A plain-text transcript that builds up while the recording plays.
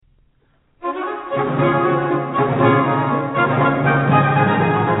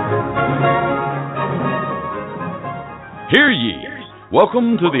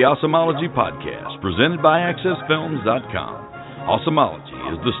Welcome to the Awesomeology Podcast, presented by AccessFilms.com. Awesomeology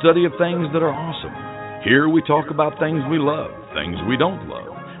is the study of things that are awesome. Here we talk about things we love, things we don't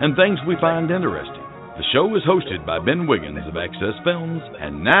love, and things we find interesting. The show is hosted by Ben Wiggins of Access Films,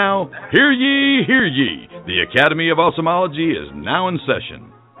 and now, hear ye, hear ye! The Academy of Awesomeology is now in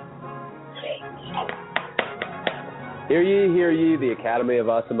session. Hear ye, the Academy of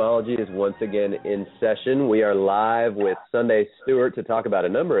Awesomeology is once again in session. We are live with Sunday Stewart to talk about a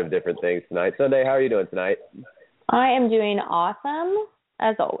number of different things tonight. Sunday, how are you doing tonight? I am doing awesome,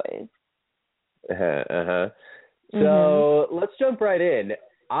 as always. So let's jump right in.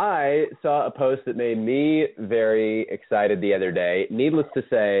 I saw a post that made me very excited the other day. Needless to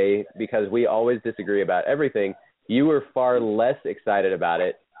say, because we always disagree about everything, you were far less excited about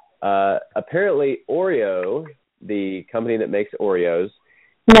it. Apparently, Oreo, the company that makes Oreos,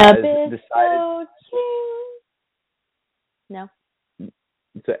 has decided. No.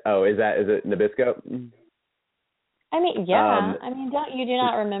 So, is it Nabisco? I mean, yeah. Do you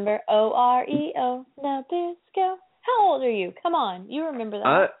not remember Oreo, Nabisco? How old are you? Come on, you remember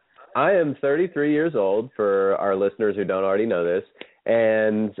that. I am 33 years old, for our listeners who don't already know this,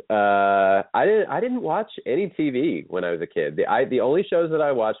 and I didn't watch any TV when I was a kid. The only shows that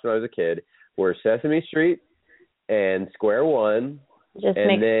I watched when I was a kid were Sesame Street and Square One. Just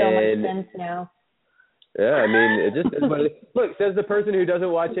makes so much sense now. Yeah, I mean, it just is what it, look, says the person who doesn't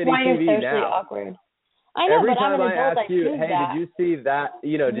watch any TV now. Awkward. I know, every but time I'm an I adult, ask you, hey, did you see that?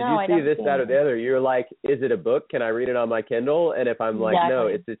 Did you see this, that, or the other? You're like, is it a book? Can I read it on my Kindle? And if I'm like, no,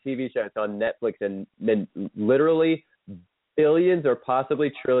 it's a TV show. It's on Netflix, and then literally billions or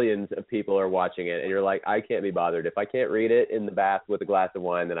possibly trillions of people are watching it, and you're like, I can't be bothered. If I can't read it in the bath with a glass of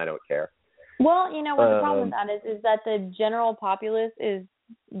wine, then I don't care. Well, you know what the problem with that is that the general populace is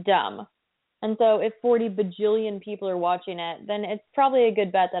dumb. And so if 40 bajillion people are watching it, then it's probably a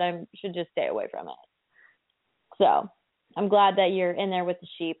good bet that I should just stay away from it. So I'm glad that you're in there with the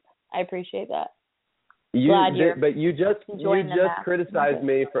sheep. I appreciate that. But you just criticized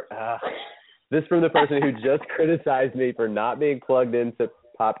me for this from the person who just criticized me for not being plugged into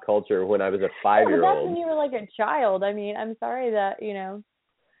pop culture when I was a 5-year-old. That's when you were like a child. I mean, I'm sorry that,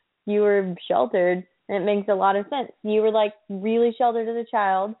 you were sheltered. It makes a lot of sense. You were like really sheltered as a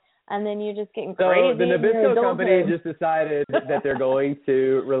child, and then you're just getting crazy. So the Nabisco company just decided that they're going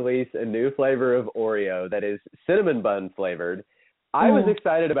to release a new flavor of Oreo that is cinnamon bun flavored. I was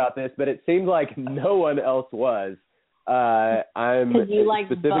excited about this, but it seemed like no one else was. Because you like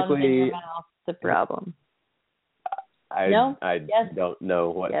buns in your mouth. The problem. I don't know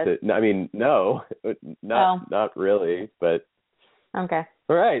what to. I mean, no, not really, but okay.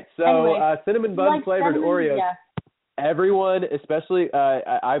 All right, so anyway, cinnamon bun flavored Oreos. Yeah. Everyone, especially,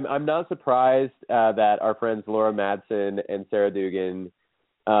 I'm not surprised that our friends Laura Madsen and Sarah Dugan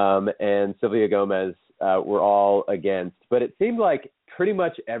and Sylvia Gomez were all against. But it seemed like pretty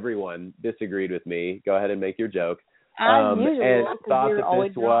much everyone disagreed with me. Go ahead and make your joke. As usual, and thought that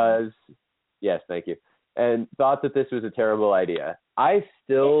this was, yes, thank you, and thought that this was a terrible idea. I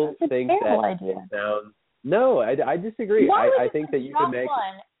still think that it sounds. No, I disagree. I think that you could make.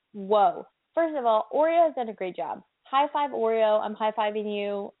 Whoa. First of all, Oreo has done a great job. High five, Oreo. I'm high-fiving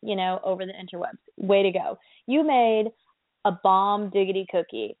you, over the interwebs. Way to go. You made a bomb diggity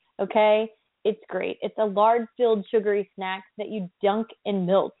cookie, okay? It's great. It's a lard-filled sugary snack that you dunk in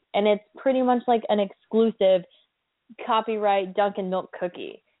milk, and it's pretty much like an exclusive copyright Dunkin' Milk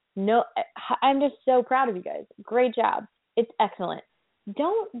cookie. No, I'm just so proud of you guys. Great job. It's excellent.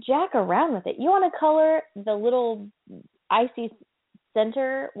 Don't jack around with it. You want to color the little icy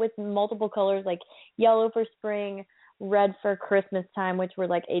center with multiple colors, like yellow for spring, red for Christmas time, which we're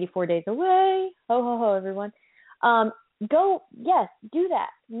like 84 days away. Ho, ho, ho, everyone. Do that.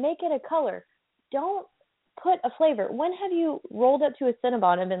 Make it a color. Don't put a flavor. When have you rolled up to a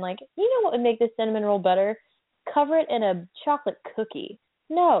Cinnabon and been like, you know what would make this cinnamon roll better? Cover it in a chocolate cookie.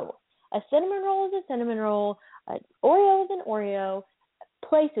 No. A cinnamon roll is a cinnamon roll. An Oreo is an Oreo.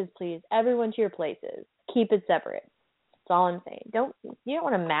 Places, please. Everyone to your places. Keep it separate. That's all I'm saying. You don't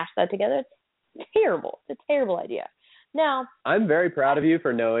want to mash that together. It's terrible. It's a terrible idea. Now, I'm very proud of you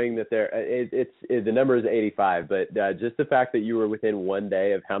for knowing that the number is 85, but just the fact that you were within 1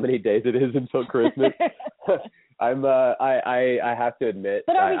 day of how many days it is until Christmas, I have to admit,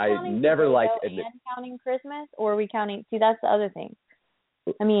 but are we I never liked counting Christmas, or are we counting? See, that's the other thing.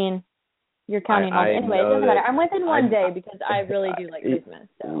 I mean, you're counting on anyway. It doesn't matter. I'm within 1 day because I really do like Christmas.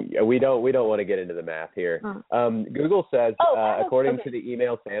 So. We don't want to get into the math here. Google says, according to the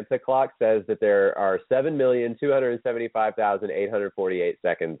email Santa clock, says that there are 7,275,848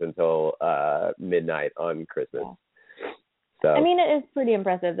 seconds until midnight on Christmas. So I mean, it is pretty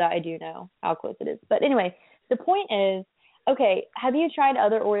impressive that I do know how close it is. But anyway, the point is, okay, have you tried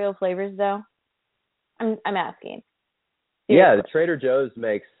other Oreo flavors though? I'm asking. yeah, Seriously. Trader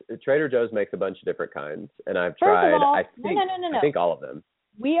Joe's makes a bunch of different kinds, and I've First tried. of all, I think no. I think all of them.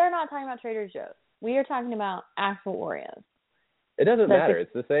 We are not talking about Trader Joe's. We are talking about actual Oreos. It doesn't matter.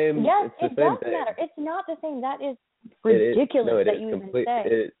 It's the same. Yes, it's the it same does thing. matter. It's not the same. That is ridiculous that you even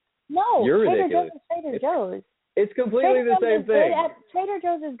say. No, You're Trader ridiculous. Joe's is Trader Joe's. It's completely the same thing. Trader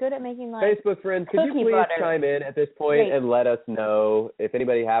Joe's is good at making like Facebook friends, could you please chime in at this point and let us know if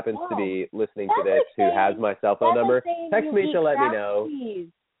anybody happens to be listening to this who has my cell phone number? Text me to let me know. Cheese.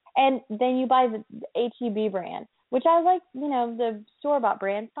 And then you buy the H-E-B brand, which I like, the store-bought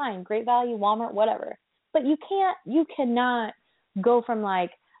brand, fine, Great Value, Walmart, whatever. But you cannot go from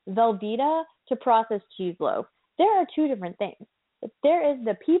like Velveeta to processed cheese loaf. There are two different things. There is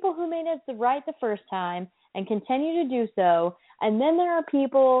the people who made it right the first time and continue to do so, and then there are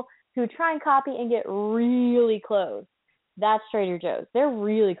people who try and copy and get really close. That's Trader Joe's. They're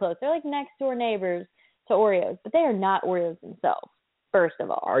really close. They're like next door neighbors to Oreos, but they are not Oreos themselves, first of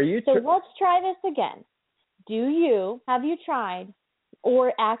all. Let's try this again. Have you tried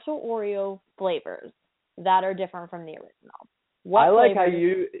actual Oreo flavors that are different from the original? I like how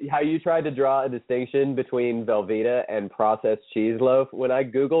you tried to draw a distinction between Velveeta and processed cheese loaf. When I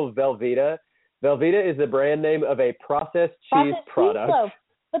Google Velveeta is the brand name of a processed cheese product. Cheese loaf.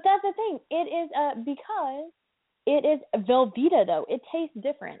 But that's the thing. It is because it is Velveeta though. It tastes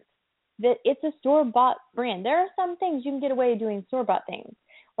different. That it's a store-bought brand. There are some things you can get away doing store-bought things.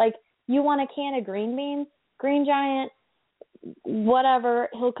 Like you want a can of green beans, Green Giant, whatever,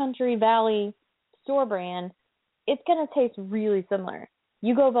 Hill Country Valley store brand. It's going to taste really similar.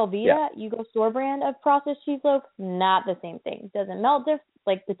 You go Velveeta, you go store brand of processed cheese loaf, not the same thing. It doesn't melt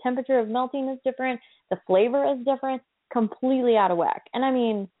like the temperature of melting is different, the flavor is different, completely out of whack. And I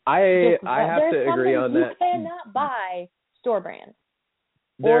mean, I have to agree on that. You cannot buy store brand.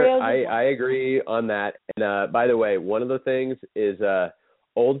 I agree on that. And by the way, one of the things is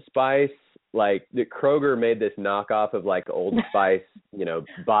Old Spice. Like the Kroger made this knockoff of like Old Spice,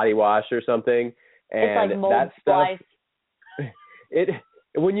 body wash or something. And it's like that stuff,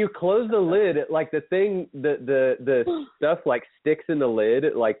 when you close the lid, like the stuff like sticks in the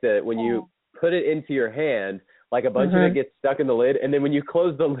lid, like when you put it into your hand, like a bunch of it gets stuck in the lid, and then when you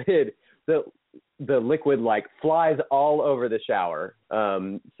close the lid, the liquid like flies all over the shower.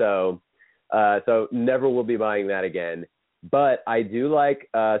 So never will be buying that again. But I do like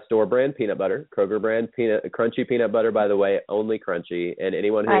store brand peanut butter, Kroger brand crunchy peanut butter, by the way, only crunchy. And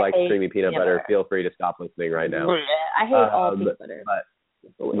anyone who likes creamy peanut butter, feel free to stop listening right now. I hate all peanut butter.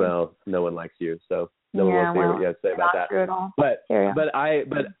 Well, no one likes you, so no one wants to hear what you have to say about that. True at all. But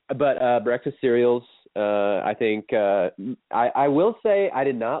breakfast cereals, I think I will say I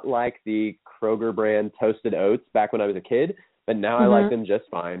did not like the Kroger brand toasted oats back when I was a kid, but now I like them just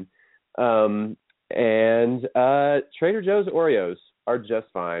fine. And Trader Joe's Oreos are just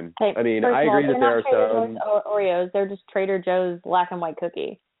fine. Hey, I mean, I agree that there are some Oreos. They're just Trader Joe's black and white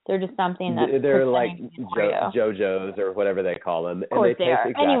cookie. They're just something that's they're like JoJo's or whatever they call them, and they taste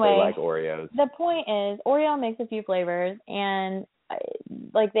exactly like Oreos. The point is, Oreo makes a few flavors, and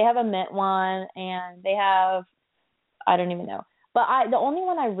like they have a mint one, and they have I don't even know. But the only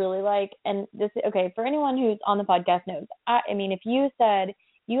one I really like, and this for anyone who's on the podcast knows. I mean, if you said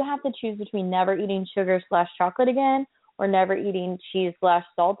you have to choose between never eating sugar/chocolate again or never eating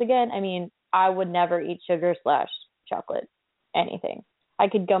cheese/salt again, I mean, I would never eat sugar/chocolate anything. I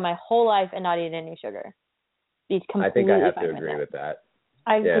could go my whole life and not eat any sugar. I think I have to agree with that.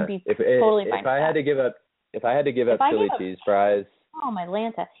 I would be totally fine. If I had to give up chili cheese fries. Oh my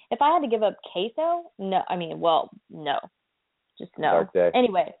Lanta! If I had to give up queso, no. I mean, no, just no.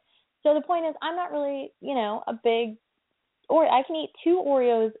 Anyway, so the point is, I'm not really, a big. Or I can eat 2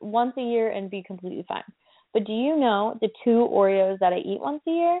 Oreos once a year and be completely fine. But do you know the 2 Oreos that I eat once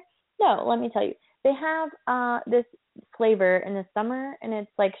a year? No, let me tell you. They have this flavor in the summer, and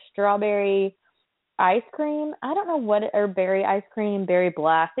it's like strawberry ice cream. I don't know or berry ice cream, berry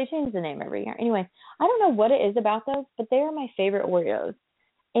blast. They change the name every year. Anyway, I don't know what it is about those, but they are my favorite Oreos.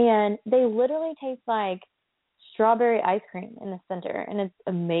 And they literally taste like strawberry ice cream in the center, and it's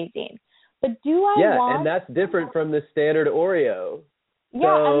amazing. But and that's different from the standard Oreo. Yeah,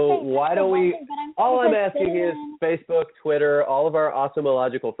 so why don't we? All I'm asking is Facebook, Twitter, all of our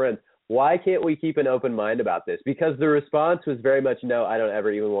awesomological friends. Why can't we keep an open mind about this? Because the response was very much no. I don't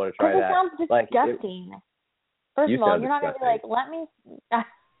ever even want to try that. It sounds disgusting. First of all, you're not going to be like, let me.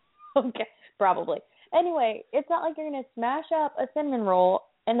 Okay, probably. Anyway, it's not like you're going to smash up a cinnamon roll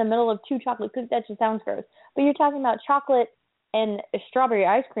in the middle of 2 chocolate cookies. That just sounds gross. But you're talking about chocolate and strawberry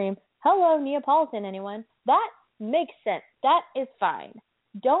ice cream, hello, Neapolitan, anyone? That makes sense. That is fine.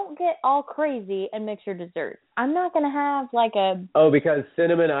 Don't get all crazy and mix your desserts. I'm not going to have like a... Oh, because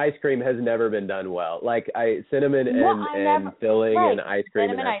cinnamon ice cream has never been done well. Like cinnamon and filling and ice cream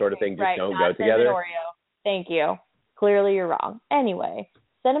cinnamon and that sort of thing just don't go cinnamon together. Oreo. Thank you. Clearly you're wrong. Anyway,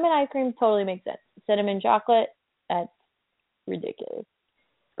 cinnamon ice cream totally makes straw cinnamon chocolate, that's ridiculous.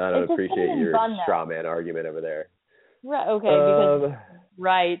 I don't appreciate your straw man argument over there. Right, okay, because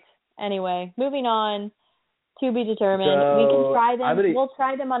right. Anyway, moving on. To be determined. So, we can try them. We'll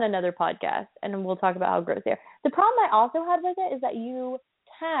try them on another podcast, and we'll talk about how gross they are. The problem I also had with it is that you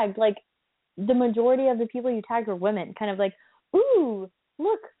tagged, like, the majority of the people you tagged were women. Kind of like, ooh,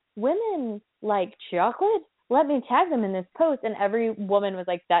 look, women like chocolate. Let me tag them in this post. And every woman was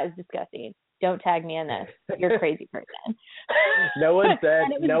like, that is disgusting. Don't tag me in this. You're a crazy person. No one said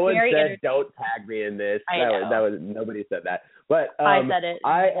don't tag me in this. Nobody said that. But I said it.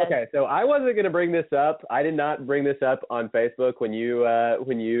 Okay, so I wasn't going to bring this up. I did not bring this up on Facebook when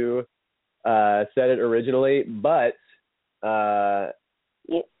you said it originally, but you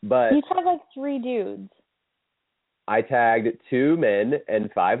tagged like 3 dudes. I tagged 2 men and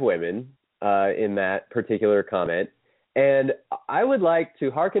 5 women in that particular comment. And I would like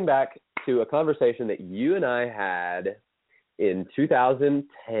to harken back to a conversation that you and I had in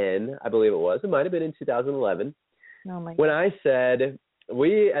 2010, I believe it was. It might have been in 2011. Oh my God. When I said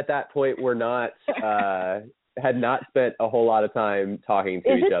we at that point were not had not spent a whole lot of time talking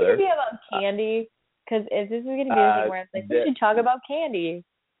to each other. Is this going to be about candy? Because if this is going to be a thing where it's like, we should talk about candy.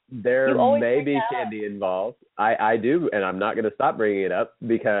 There may be candy involved. I do, and I'm not going to stop bringing it up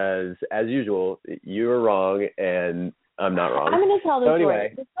because, as usual, you are wrong and I'm not wrong. I'm going to tell the story.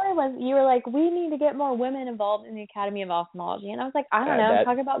 Anyway. The story was you were like, we need to get more women involved in the Academy of Ophthalmology. And I was like, I don't know, I'm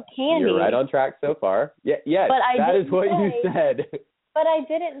talking about candy. You're right on track so far. Yeah, that is what you said. But I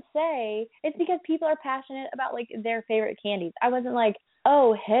didn't say, it's because people are passionate about, like, their favorite candies. I wasn't like,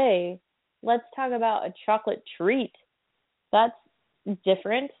 oh, hey, let's talk about a chocolate treat. That's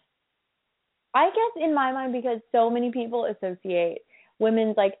different. I guess in my mind, because so many people associate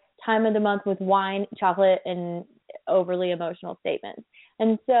women's, like, time of the month with wine, chocolate, and overly emotional statements.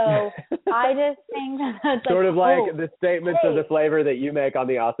 And so I just think that's sort of like the statements of the flavor that you make on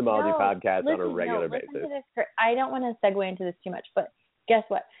the Ophthalmology podcast on a regular basis. I don't want to segue into this too much, but guess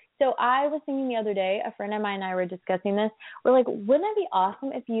what? So I was thinking the other day, a friend of mine and I were discussing this. We're like, wouldn't it be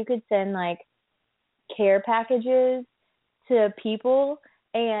awesome if you could send, like, care packages to people?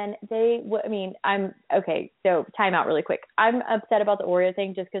 And so time out really quick. I'm upset about the Oreo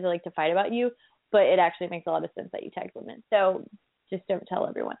thing just because I like to fight about you, but it actually makes a lot of sense that you tagged women. So just don't tell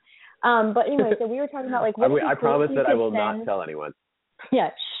everyone. But anyway, so we were talking about, like, I promise that I will not tell anyone.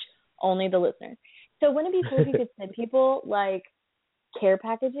 Yeah, only the listeners. So wouldn't it be cool if you could send people, like, care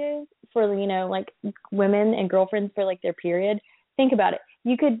packages for, you know, like, women and girlfriends for, like, their period? Think about it.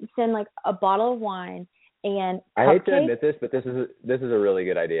 You could send, like, a bottle of wine and I hate to admit this, but this is a really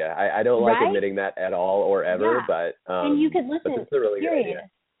good idea. I don't like admitting that at all or ever, but and you could listen. But this is a really good idea.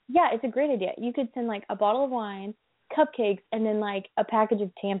 Yeah, it's a great idea. You could send, like, a bottle of wine, cupcakes, and then, like, a package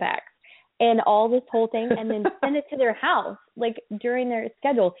of Tampax and all this whole thing, and then send it to their house, like, during their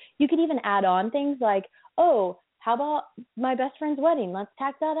schedule. You could even add on things like, oh, how about my best friend's wedding? Let's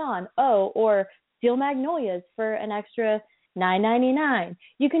tack that on. Oh, or Steel Magnolias for an extra $9.99.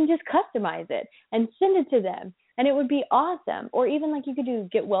 You can just customize it and send it to them, and it would be awesome. Or even, like, you could do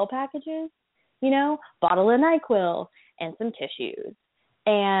get well packages, you know, bottle of NyQuil and some tissues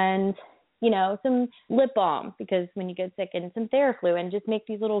and, you know, some lip balm because when you get sick, and some Theraflu, and just make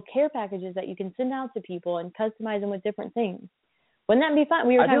these little care packages that you can send out to people and customize them with different things. Wouldn't that be fun?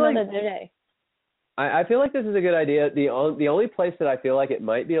 We were talking about that the other day. I feel like this is a good idea. The only place that I feel like it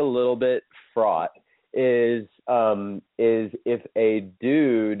might be a little bit fraught is if a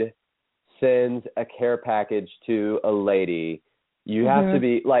dude sends a care package to a lady, you have to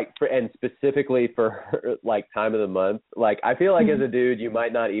be like, and specifically for her, like, time of the month. Like, I feel like as a dude, you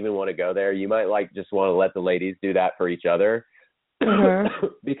might not even want to go there. You might, like, just want to let the ladies do that for each other,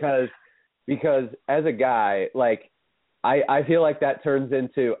 because as a guy, like, I feel like that turns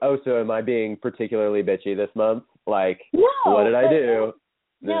into, oh, so am I being particularly bitchy this month? Like, what did I do?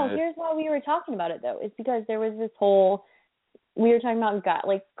 No, here's why we were talking about it, though. It's because there was this whole, we were talking about,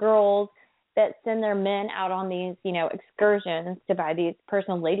 like, girls that send their men out on these, you know, excursions to buy these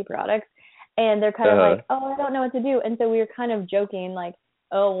personal lady products. And they're kind of like, oh, I don't know what to do. And so we were kind of joking, like,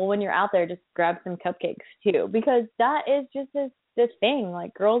 oh, well, when you're out there, just grab some cupcakes, too. Because that is just this thing.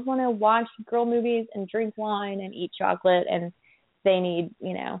 Like, girls want to watch girl movies and drink wine and eat chocolate, and they need,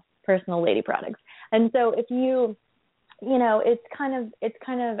 you know, personal lady products. And so if you you know, it's kind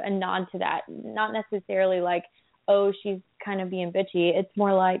of a nod to that. Not necessarily like, oh, she's kind of being bitchy. It's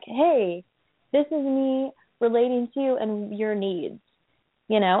more like, hey, this is me relating to you and your needs,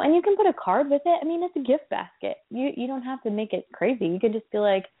 you know. And you can put a card with it. I mean, it's a gift basket. You don't have to make it crazy. You could just be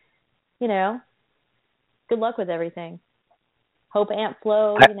like, you know, good luck with everything. Hope Aunt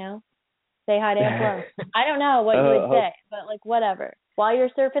Flo, you know, say hi to Aunt Flo. I don't know what you would say, but like whatever. While you're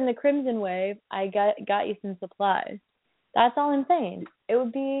surfing the Crimson wave, I got you some supplies. That's all I'm saying. It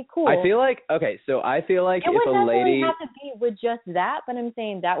would be cool. I feel like if a lady, it wouldn't necessarily have to be with just that, but I'm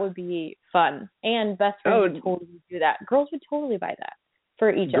saying that would be fun. And best friends would totally do that. Girls would totally buy that for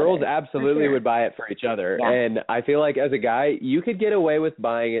each other. Girls absolutely would buy it for each other. Yeah. And I feel like as a guy, you could get away with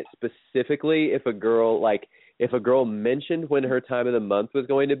buying it specifically if a girl mentioned when her time of the month was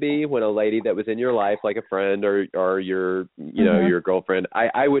going to be, when a lady that was in your life, like a friend or your, you know, your girlfriend.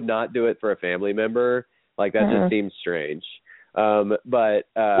 I would not do it for a family member. Like that just seems strange. No, but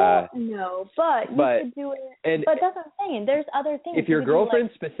you could do it. But that's what I'm saying. There's other things. If your girlfriend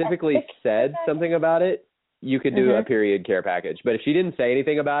specifically said something about it, you could do a period care package. But if she didn't say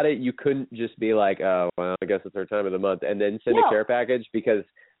anything about it, you couldn't just be like, oh, well, I guess it's her time of the month, and then send a care package, because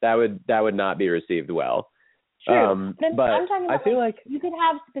that would not be received well. True. But I'm talking about, I feel like you could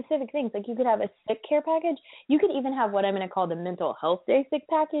have specific things. Like you could have a sick care package. You could even have what I'm going to call the mental health day sick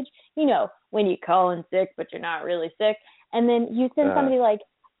package. You know, when you call in sick, but you're not really sick. And then you send somebody like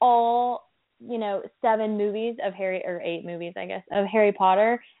all, you know, 7 movies of 8 movies, I guess, of Harry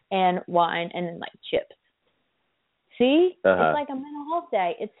Potter and wine and then like chips. See? It's like a mental health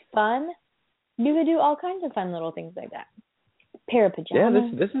day. It's fun. You could do all kinds of fun little things like that. Pair of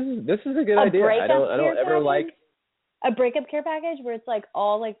pajamas. Yeah, this is a good idea. I don't ever like a breakup care package where it's like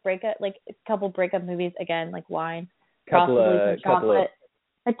all like breakup, like a couple breakup movies again, like wine, couple chocolate,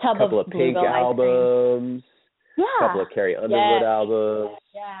 a tub of Pink albums, couple of Carrie Underwood albums.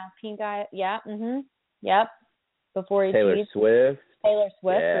 Yeah, Pink Eye. Yeah, yep. Before he Taylor cheats. Swift for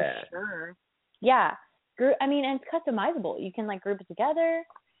sure. Yeah, I mean, and it's customizable. You can like group it together.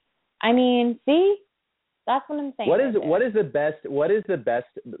 I mean, see. That's what I'm saying. What is the best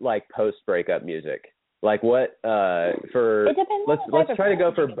like post breakup music? Like what for? It depends. Let's try to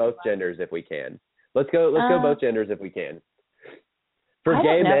go for both genders if we can. Let's go both genders if we can. For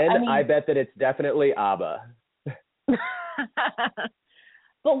gay men, I bet that it's definitely ABBA.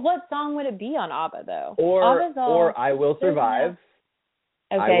 But what song would it be on ABBA though? Or I Will Survive.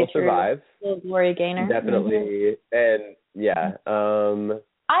 Okay, I Will Survive. Gloria Gaynor. Definitely, and yeah.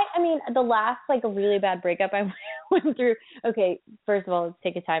 I mean, the last, like, a really bad breakup I went through, okay, first of all, let's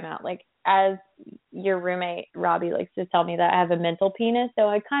take a time out. Like, as your roommate, Robbie, likes to tell me that I have a mental penis, so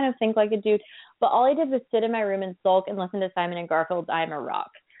I kind of think like a dude. But all I did was sit in my room and sulk and listen to Simon and Garfield's I'm a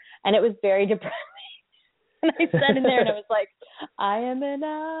Rock. And it was very depressing. And I sat in there and I was like, I am an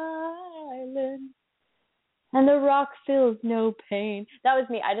island, and the rock feels no pain. That was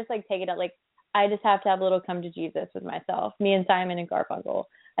me. I just, like, take it out, like, I just have to have a little come to Jesus with myself, me and Simon and Garfunkel,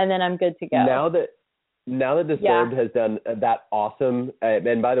 and then I'm good to go. Now that Disturbed has done that awesome,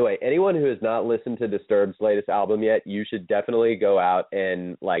 and by the way, anyone who has not listened to Disturbed's latest album yet, you should definitely go out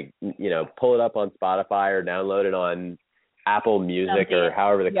and, like, you know, pull it up on Spotify or download it on Apple Music or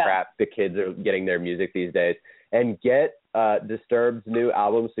however the crap the kids are getting their music these days, and get Disturbed's new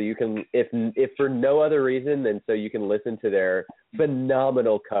album so you can, if for no other reason than so you can listen to their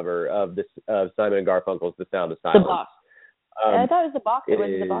phenomenal cover of Simon and Garfunkel's The Sound of Silence. The Box. I thought it was The Boxer. Was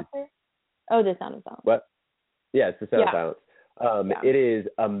it The Boxer? Oh, The Sound of Silence. What? Yeah, it's The Sound of Silence. It is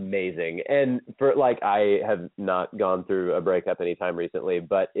amazing. And for, like, I have not gone through a breakup anytime recently,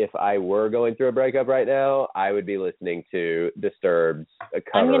 but if I were going through a breakup right now, I would be listening to Disturbed's cover.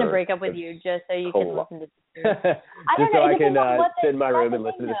 I'm going to break up with you just so you can listen to Disturbed. Just so I can sit in my room and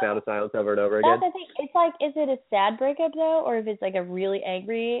listen to The Sound of Silence over and over again. That's the thing. It's like, is it a sad breakup, though, or if it's like a really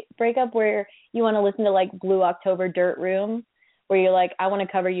angry breakup where you want to listen to, like, Blue October Dirt Room, where you're like, I want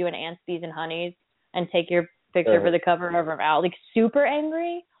to cover you in ants, bees, and honeys and take your picture for the cover of our out, like super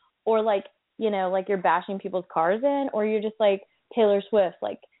angry, or like, you know, like you're bashing people's cars in, or you're just like Taylor Swift,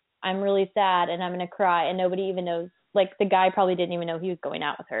 like, I'm really sad and I'm gonna cry, and nobody even knows, like the guy probably didn't even know he was going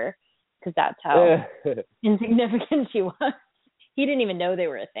out with her, because that's how insignificant she was. He didn't even know they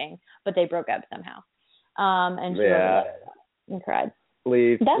were a thing, but they broke up somehow. And she wrote and cried.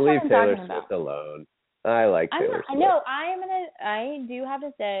 Leave Taylor Swift alone. I like Taylor Swift. I know. I do have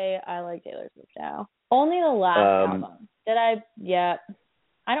to say I like Taylor Swift now. Only the last album that I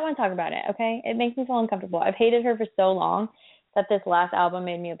don't want to talk about it, okay? It makes me feel uncomfortable. I've hated her for so long that this last album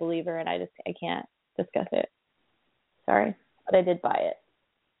made me a believer, and I can't discuss it. Sorry, but I did buy it.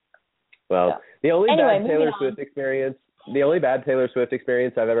 Well, the only bad Taylor Swift experience bad Taylor Swift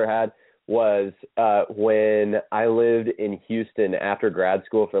experience I've ever had was when I lived in Houston after grad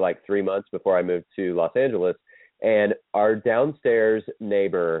school for like 3 months before I moved to Los Angeles, and our downstairs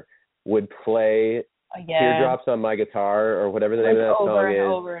neighbor would play Teardrops on My Guitar, or whatever the name of that song is.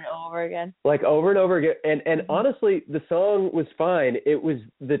 Over and over again. Like over and over again. And honestly, the song was fine. It was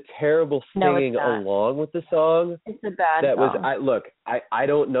the terrible singing along with the song. It's a bad song. I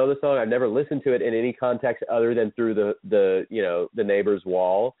don't know the song. I've never listened to it in any context other than through the neighbor's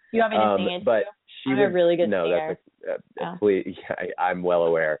wall. You want me to sing it but too? I'm a really good singer. No, that's please. I'm well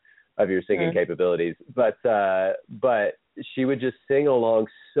aware of your singing capabilities. But she would just sing along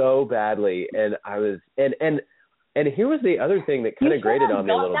so badly, and I was and here was the other thing that kind of grated on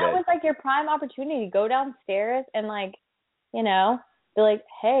me a little bit. That was like your prime opportunity. Go downstairs and be like,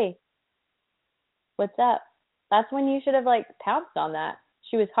 hey, what's up? That's when you should have pounced on that.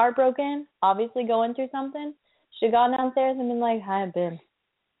 She was heartbroken, obviously going through something. She had gone downstairs and been like, hi, Ben.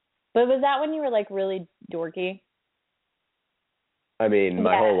 But was that when you were really dorky? I mean,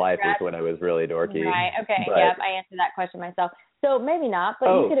 my whole life was when I was really dorky. Right. Okay. Yeah, I answered that question myself. So maybe not,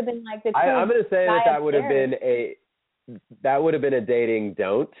 but you could have been the cool I'm going to say guy that would have been a dating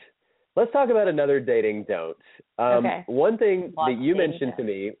don't. Let's talk about another dating don't. Okay. One thing that you mentioned to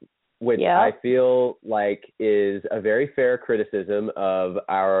me, which I feel like is a very fair criticism of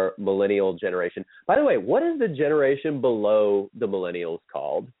our millennial generation. By the way, what is the generation below the millennials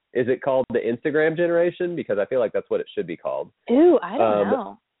called? Is it called the Instagram generation? Because I feel like that's what it should be called. Ooh, I don't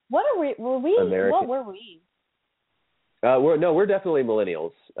know. What are we? Were we? American. What were we? We're definitely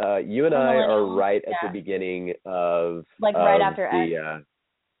millennials. You and I are right at the beginning of right after X.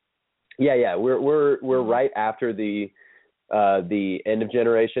 We're right after the end of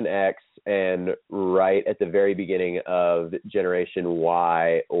Generation X and right at the very beginning of Generation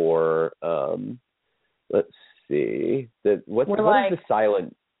Y, or let's see,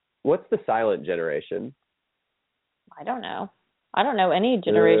 What's the silent generation? I don't know. I don't know any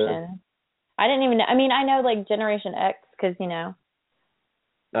generation. I didn't even know. I mean, I know Generation X because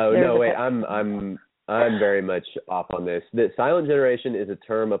Oh no, wait. I'm very much off on this. The silent generation is a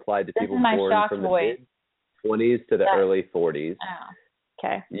term applied to people born from the mid-20s to the early 40s. Oh,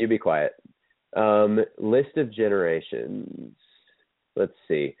 okay. You be quiet. List of generations. Let's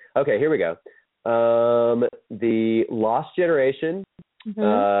see. Okay, here we go. The Lost Generation.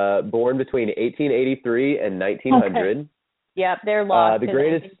 Born between 1883 and 1900. Okay. Yep, they're lost. The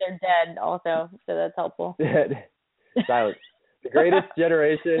greatest. I think they're dead, also, so that's helpful. Silence. The greatest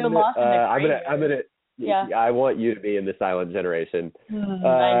generation. They're lost in I'm gonna. Yeah. I want you to be in the silent generation. I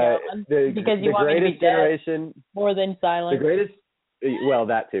know. Because you want me to be generation. Dead more than silent. The greatest. Well,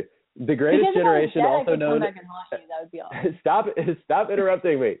 that too. The greatest generation, also known. That would be awesome. Stop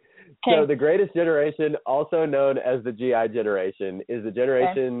interrupting me. Okay. So the greatest generation, also known as the GI generation, is the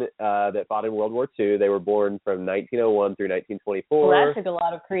generation that fought in World War II. They were born from 1901 through 1924. Well, that took a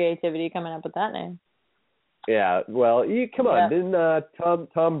lot of creativity coming up with that name. Yeah, well, come on. Didn't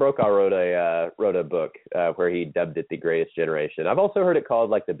Tom Brokaw wrote a book where he dubbed it the greatest generation. I've also heard it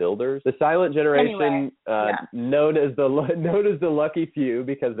called the Builders. The silent generation, known as the lucky few,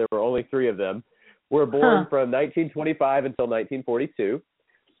 because there were only 3 of them, were born from 1925 until 1942.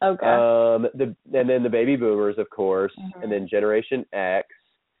 Okay. And then the baby boomers, of course, and then Generation X.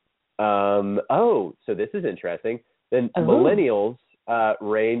 So this is interesting. Then millennials,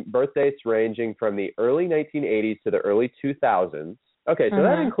 birth dates ranging from the early 1980s to the early 2000s. Okay, so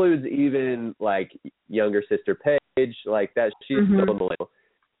that includes even younger sister Paige, that. She's still a millennial.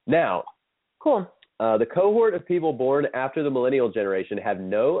 Now, cool. The cohort of people born after the millennial generation have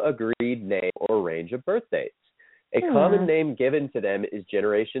no agreed name or range of birth dates. A common name given to them is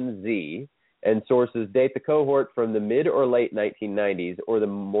Generation Z, and sources date the cohort from the mid or late 1990s, or the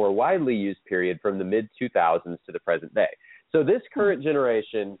more widely used period from the mid-2000s to the present day. So this current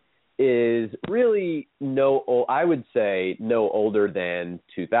generation is really I would say no older than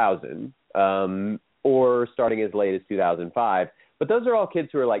 2000, or starting as late as 2005. But those are all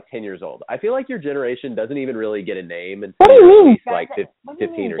kids who are 10 years old. I feel like your generation doesn't even really get a name until at least 15 or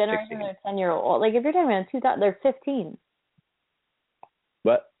 16. They're 10-year-old. If you're talking about 2000, they're 15.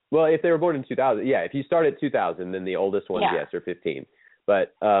 But if they were born in 2000, if you start at 2000, then the oldest ones, yes, are 15.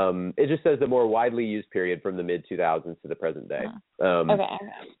 But it just says the more widely used period from the mid-2000s to the present day. Okay.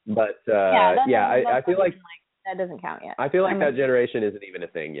 But I feel like that doesn't count yet. I feel like that generation isn't even a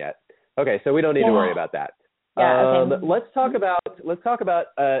thing yet. Okay, so we don't need to worry about that. Yeah, okay. Let's talk about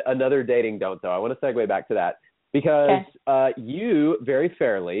another dating don't, though. I want to segue back to that because you very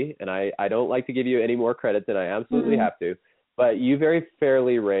fairly, and I don't like to give you any more credit than I absolutely have to, but you very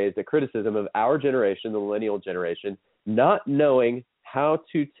fairly raised a criticism of our generation, the millennial generation, not knowing how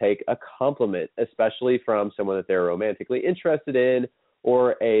to take a compliment, especially from someone that they're romantically interested in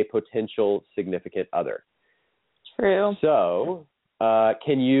or a potential significant other. True. So,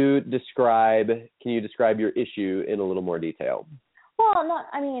 can you describe your issue in a little more detail? Well, no,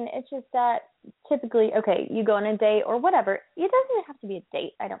 I mean, it's just that typically, okay, you go on a date or whatever. It doesn't have to be a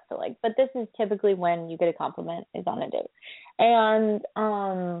date, I don't feel like, but this is typically when you get a compliment is on a date. And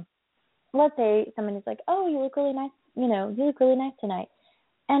let's say someone is like, oh, you look really nice, you look really nice tonight.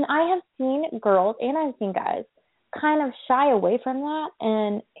 And I have seen girls and I've seen guys kind of shy away from that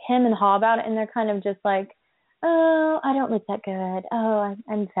and hem and haw about it, and they're kind of just like, oh, I don't look that good. Oh,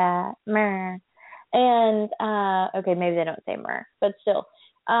 I'm fat. Meh. And, okay, maybe they don't say meh, but still,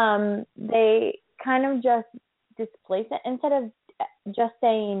 they kind of just displace it instead of just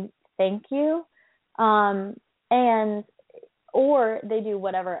saying thank you. Or they do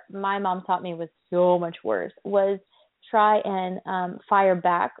whatever my mom taught me was so much worse, was try and fire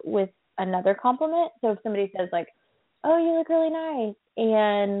back with another compliment. So if somebody says like, oh, you look really nice,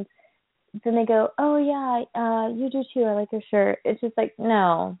 and then they go, oh yeah, you do too, I like your shirt. It's just like,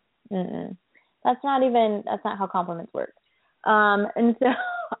 no, that's not how compliments work. And so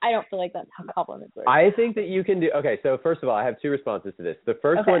I don't feel like that's how compliments work. I think that you can do, okay, so first of all, I have two responses to this. The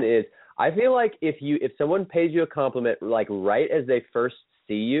first one is, I feel like if someone pays you a compliment, like right as they first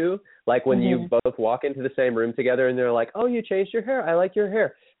see you, like when you both walk into the same room together and they're like, oh, you changed your hair, I like your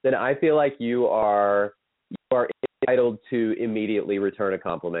hair, then I feel like you are entitled to immediately return a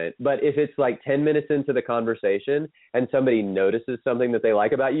compliment. But if it's like 10 minutes into the conversation and somebody notices something that they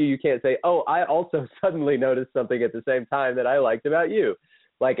like about you, you can't say, oh, I also suddenly noticed something at the same time that I liked about you.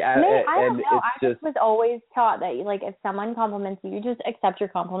 Like, I don't know. I just was always taught that, like, if someone compliments you, just accept your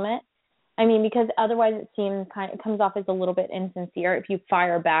compliment. I mean, because otherwise it comes off as a little bit insincere if you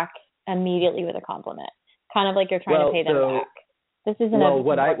fire back immediately with a compliment, kind of like you're trying to pay them back. This isn't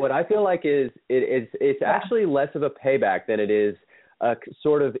what I feel like is it's actually less of a payback than it is a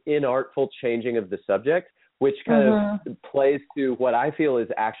sort of inartful changing of the subject, which kind of plays to what I feel is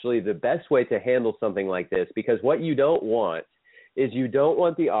actually the best way to handle something like this, because what you don't want is you don't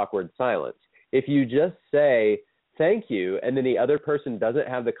want the awkward silence. If you just say thank you and then the other person doesn't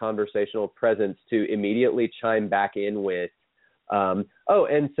have the conversational presence to immediately chime back in with, oh,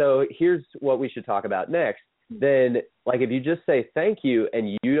 and so here's what we should talk about next, then like if you just say thank you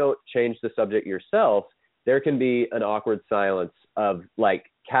and you don't change the subject yourself, there can be an awkward silence of like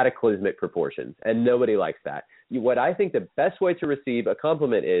cataclysmic proportions, and nobody likes that. What I think the best way to receive a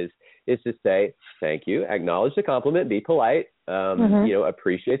compliment is to say thank you, acknowledge the compliment, be polite,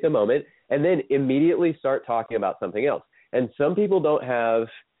 appreciate the moment, and then immediately start talking about something else. And some people don't have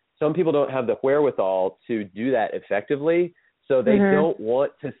the wherewithal to do that effectively. So they don't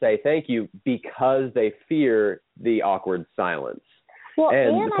want to say thank you because they fear the awkward silence. Well,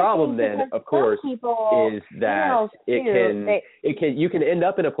 and the problem then, of course, is that you can end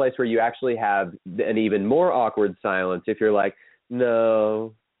up in a place where you actually have an even more awkward silence if you're like,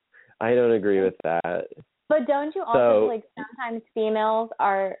 no, I don't agree with that. But don't you also like sometimes females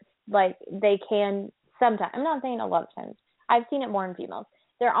are like, they can sometimes, I'm not saying a lot of times, I've seen it more in females.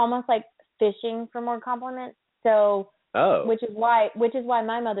 They're almost like fishing for more compliments. So which is why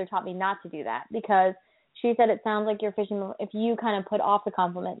my mother taught me not to do that, because she said it sounds like you're fishing if you kind of put off the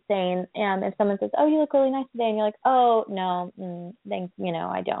compliment, saying, if someone says, oh, you look really nice today, and you're like, oh, no, thanks,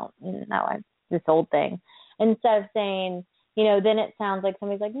 I don't, this old thing. Instead of saying, then it sounds like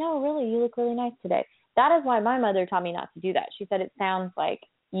somebody's like, no, really, you look really nice today. That is why my mother taught me not to do that. She said it sounds like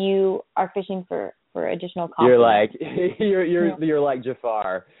you are fishing for additional compliments. You're like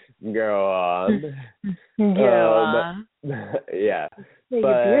Jafar. Go on. Go on. Yeah. Your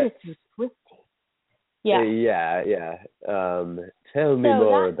beard is too twisty. Yeah. Yeah. Tell me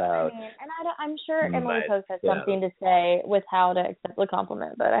more about. And I'm sure Emily Post has something to say with how to accept the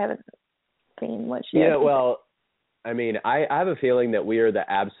compliment, but I haven't seen what she has to say. Well, I mean, I have a feeling that we are the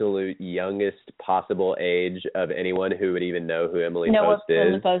absolute youngest possible age of anyone who would even know who Emily Post is.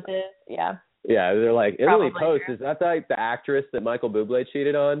 Emily Post is, yeah. Yeah, they're like, Emily Post, is that like the actress that Michael Bublé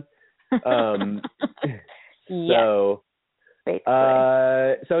cheated on?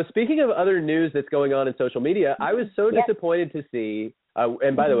 So speaking of other news that's going on in social media, I was so disappointed to see,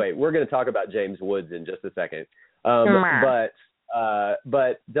 and by the way, we're going to talk about James Woods in just a second, but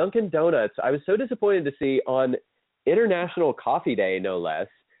Dunkin' Donuts, I was so disappointed to see on International Coffee Day, no less,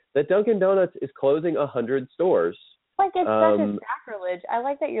 that Dunkin' Donuts is closing 100 stores. Like, it's such a sacrilege. I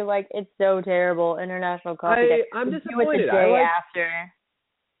like that you're like, it's so terrible, International Coffee Day. I'm disappointed.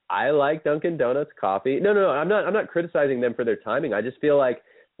 I like Dunkin' Donuts coffee. No, I'm not criticizing them for their timing. I just feel like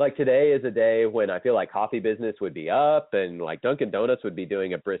like today is a day when I feel like coffee business would be up and like Dunkin' Donuts would be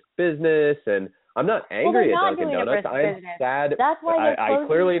doing a brisk business, and I'm not angry at Dunkin' Donuts. I'm sad. That's why I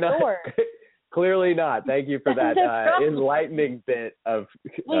clearly not. Clearly not. Thank you for that enlightening bit of.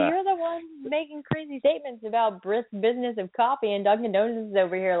 Well, you're the one making crazy statements about brisk business of coffee, and Dunkin' Donuts is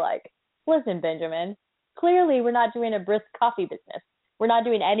over here like, listen, Benjamin, clearly we're not doing a brisk coffee business. We're not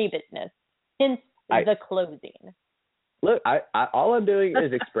doing any business. Hence the closing. Look, I all I'm doing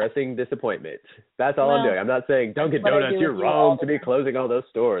is expressing disappointment. That's all I'm doing. I'm not saying Dunkin' Donuts, you're wrong to be closing all those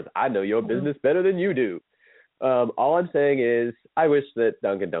stores. I know your business better than you do. All I'm saying is I wish that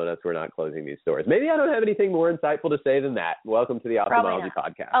Dunkin' Donuts were not closing these stores. Maybe I don't have anything more insightful to say than that. Welcome to the Ophthalmology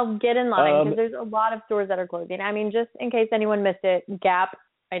Podcast. I'll get in line because there's a lot of stores that are closing. I mean, just in case anyone missed it, Gap,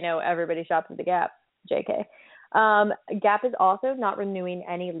 I know everybody shops at the Gap, JK. Gap is also not renewing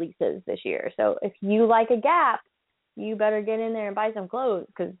any leases this year. So if you like a Gap, you better get in there and buy some clothes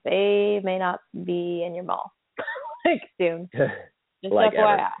because they may not be in your mall like soon. Just like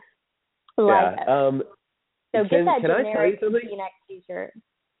FYI. Ever. Like yeah. ever. So get that can I tell you something? V-neck t-shirt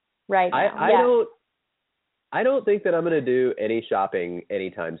right now. I don't think that I'm going to do any shopping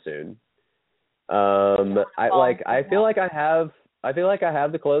anytime soon. I feel like I have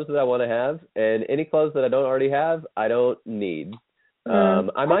the clothes that I want to have, and any clothes that I don't already have, I don't need.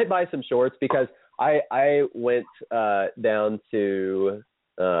 I might buy some shorts because I went down to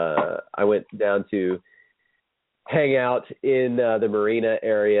hang out in the marina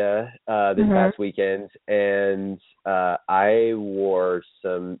area this past weekend, and I wore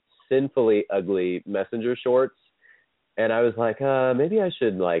some sinfully ugly messenger shorts, and I was like, maybe I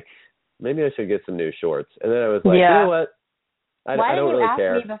should get some new shorts. And then I was like, you know what? Why I don't really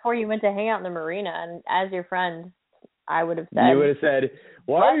care. Why didn't you ask me before you went to hang out in the marina? And as your friend, I would have said. You would have said,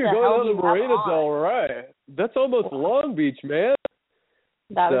 why are you going to the marina? It's all right. That's almost Long Beach, man.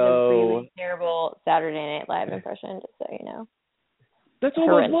 That was a really terrible Saturday Night Live impression, just so you know. That's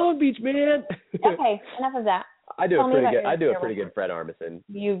almost Long Beach, man. Okay, enough of that. I do a pretty good Fred Armisen.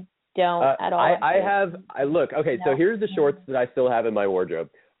 You don't at all. So here's the shorts that I still have in my wardrobe.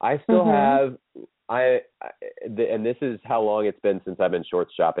 I still have and this is how long it's been since I've been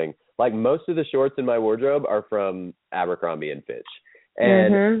shorts shopping. Like most of the shorts in my wardrobe are from Abercrombie and Fitch.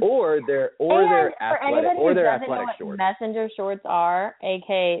 And or they're athletic shorts. Messenger shorts are,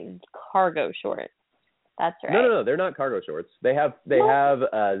 aka cargo shorts. That's right. No, they're not cargo shorts. They have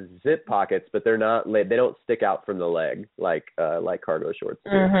zip pockets, but they're not. They don't stick out from the leg like cargo shorts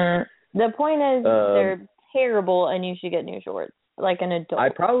do. The point is they're terrible, and you should get new shorts like an adult. I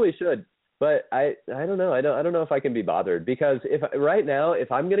probably should, but I don't know. I don't know if I can be bothered because if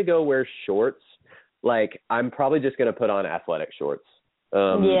I'm gonna go wear shorts, like I'm probably just gonna put on athletic shorts.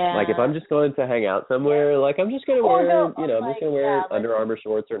 Like if I'm just going to hang out somewhere, like I'm just gonna wear, I'm just gonna wear Under Armour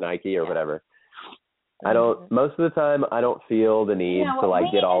shorts or Nike or whatever. I don't. Most of the time, I don't feel the need to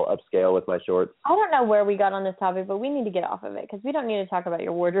get all upscale with my shorts. I don't know where we got on this topic, but we need to get off of it because we don't need to talk about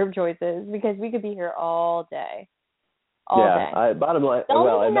your wardrobe choices because we could be here all day. Bottom line. The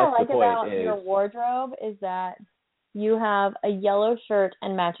only thing I like about your wardrobe is that you have a yellow shirt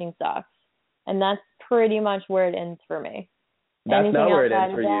and matching socks, and that's pretty much where it ends for me. That's not where it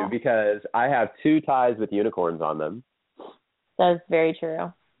ends for you because I have 2 ties with unicorns on them. That's very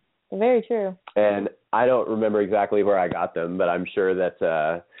true. Very true. And I don't remember exactly where I got them, but I'm sure that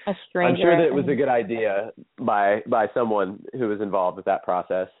it was a good idea by someone who was involved with that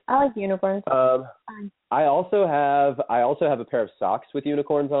process. I like unicorns. I also have a pair of socks with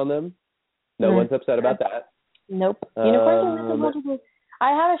unicorns on them. No one's upset about that. Nope. Unicorns are mythological.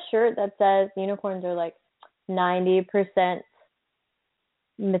 I have a shirt that says unicorns are like 90%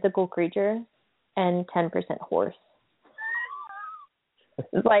 mythical creature and 10% horse.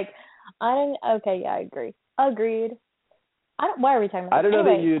 It's like, I agree. Agreed. Why are we talking about this? I don't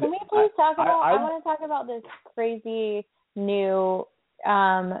know anyway, can we please talk about, I want to talk about this crazy new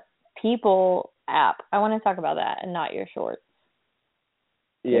People app. I want to talk about that and not your shorts.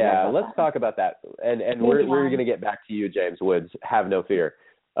 Yeah, let's talk about that. And we're going to get back to you, James Woods. Have no fear.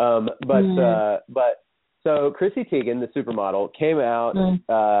 So Chrissy Teigen, the supermodel, came out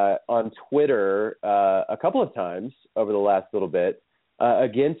on Twitter a couple of times over the last little bit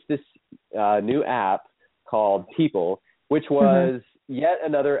against this new app called People, which was yet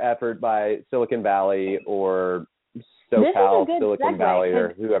another effort by Silicon Valley or SoCal Silicon Valley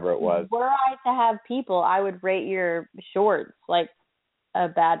or whoever it was. Were I to have People, I would rate your shorts like a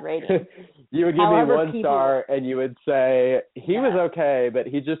bad rating. You would give me 1 star and you would say he was okay, but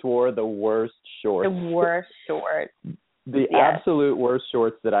he just wore the worst shorts. The worst shorts. The absolute worst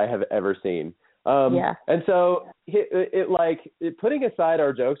shorts that I have ever seen. And so putting aside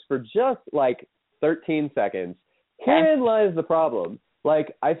our jokes for just like 13 seconds, herein lies the problem.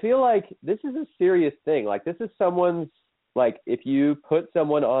 Like, I feel like this is a serious thing. Like, this is someone's, like, if you put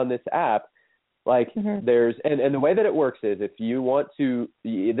someone on this app, like there's, and the way that it works is if you want to,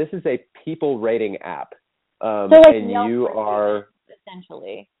 this is a people rating app. So like and Yelp you for are, humans,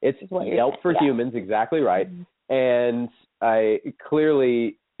 essentially. it's Yelp for humans, exactly right. And I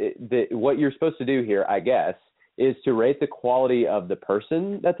clearly, what you're supposed to do here, I guess, is to rate the quality of the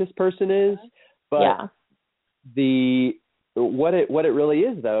person that this person is. But what it really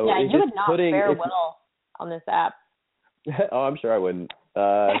is, though, is you just would not putting fare well on this app. Oh, I'm sure I wouldn't.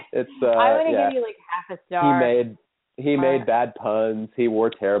 It's I would give you like half a star. He made bad puns. He wore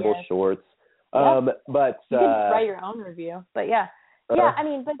terrible shorts. But you could write your own review. But I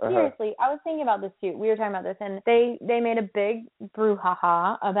mean, but seriously, I was thinking about this too. We were talking about this, and they made a big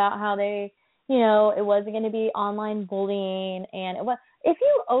brouhaha about how they, you know, it wasn't going to be online bullying, and it was. If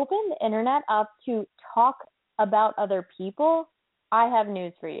you open the internet up to talk about other people, I have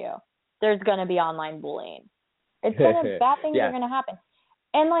news for you. There's going to be online bullying. It's gonna bad things are gonna happen.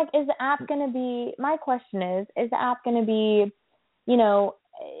 And like, is the app gonna be? My question is the app gonna be, you know,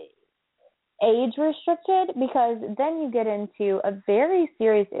 age restricted? Because then you get into a very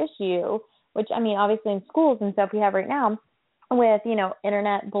serious issue, which I mean, obviously in schools and stuff we have right now, with, you know,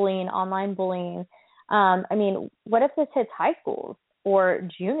 internet bullying, online bullying. I mean, what if this hits high schools or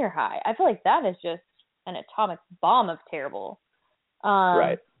junior high? I feel like that is just an atomic bomb of terrible.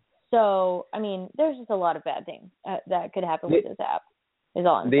 Right. So, I mean, there's just a lot of bad things that could happen with this app. Is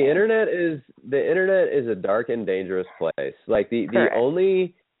all I'm saying. The internet is a dark and dangerous place. Like the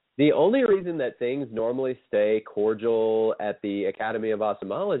only reason that things normally stay cordial at the Academy of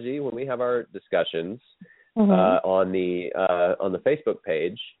Awesomology when we have our discussions on the Facebook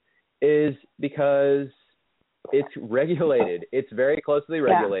page is because it's regulated. It's very closely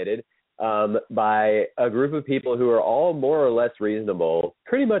regulated. By a group of people who are all more or less reasonable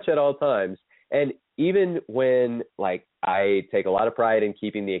pretty much at all times. And even when, like, I take a lot of pride in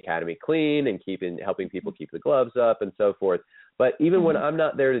keeping the Academy clean and helping people keep the gloves up and so forth. But even when I'm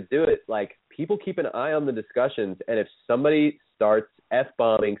not there to do it, like, people keep an eye on the discussions. And if somebody starts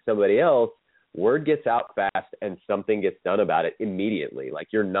F-bombing somebody else, word gets out fast and something gets done about it immediately. Like,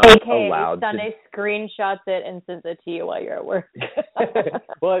 you're not allowed Sunday screenshots it and sends it to you while you're at work.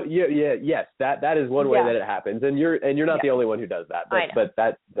 Well, yes, that is one way that it happens, and you're not the only one who does that. But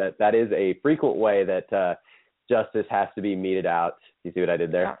that is a frequent way that justice has to be meted out. You see what I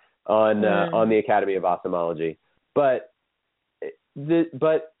did there on the Academy of Awesomology. But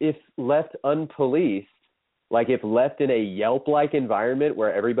if left unpoliced, like if left in a Yelp-like environment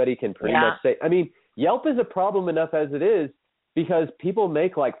where everybody can pretty much say, I mean, Yelp is a problem enough as it is because people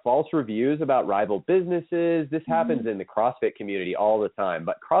make like false reviews about rival businesses. This happens in the CrossFit community all the time,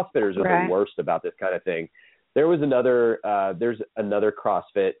 but CrossFitters are the worst about this kind of thing. There was there's another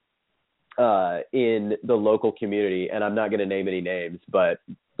CrossFit in the local community, and I'm not going to name any names, but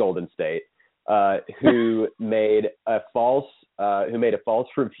Golden State, who made a false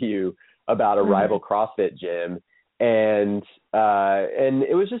review about a rival CrossFit gym, and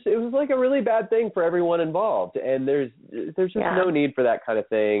it was like a really bad thing for everyone involved, and there's just no need for that kind of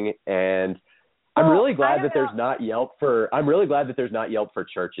thing. And I'm really glad that there's not Yelp for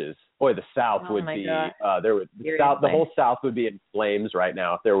churches. Boy, the South would be the whole South would be in flames right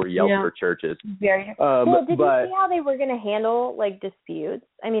now if there were Yelp for churches. Did you see how they were going to handle like disputes?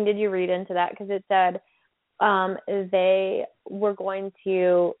 I mean, did you read into that? Because it said they were going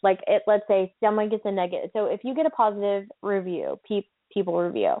to, like, let's say someone gets a negative. So if you get a positive review, people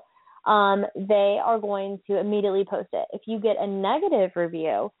review, they are going to immediately post it. If you get a negative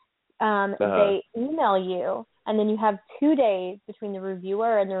review, they email you, and then you have 2 days between the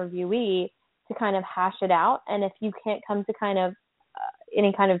reviewer and the reviewee to kind of hash it out. And if you can't come to kind of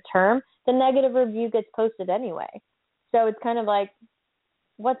any kind of term, the negative review gets posted anyway. So it's kind of like,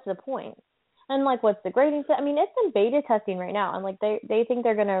 what's the point? And like, what's the grading? I mean, it's in beta testing right now, and like they think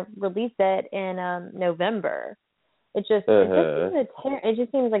they're gonna release it in November. It just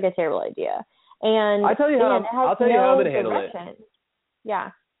seems like a terrible idea. And I'll tell you how I'm gonna handle it. Yeah.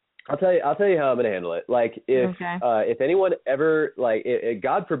 I'll tell you how I'm gonna handle it. Like if anyone ever, like,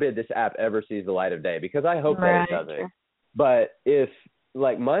 God forbid this app ever sees the light of day, because I hope that it doesn't. But if,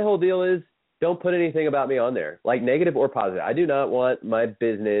 like, my whole deal is, don't put anything about me on there, like negative or positive. I do not want my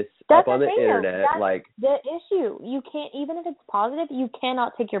business up on the internet. That's like the issue. You can't, even if it's positive, you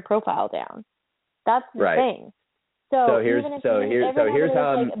cannot take your profile down. That's the thing. So here's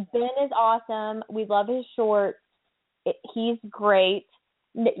how like, Ben is awesome. We love his shorts. He's great.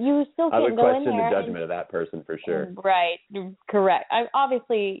 You still I can't would go in question there. the judgment of that person for sure. Right, correct.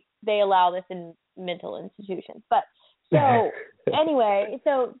 Obviously, they allow this in mental institutions. But so anyway,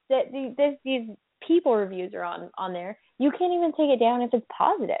 so these people reviews are on there. You can't even take it down if it's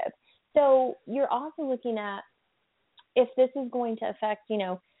positive. So you're also looking at if this is going to affect,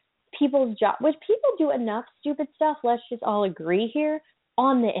 people's job, which people do enough stupid stuff. Let's just all agree here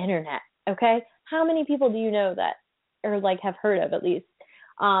on the internet. Okay. How many people do you know that, or have heard of at least,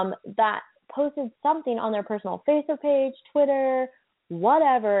 that posted something on their personal Facebook page, Twitter,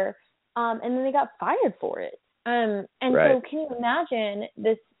 whatever, and then they got fired for it. And right. So can you imagine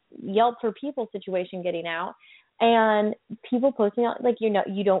this Yelp for People situation getting out and people posting out,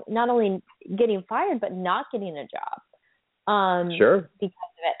 you don't, not only getting fired, but not getting a job. Sure. Because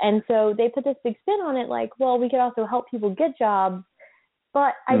of it. And so they put this big spin on it, well, we could also help people get jobs.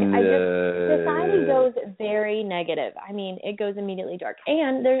 But I just, society goes very negative. I mean, it goes immediately dark.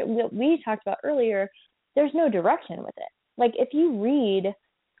 And what we talked about earlier, there's no direction with it. If you read,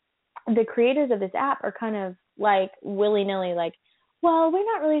 the creators of this app are kind of willy-nilly, well, we're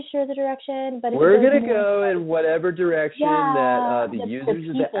not really sure the direction, but we're going to go in whatever direction that the users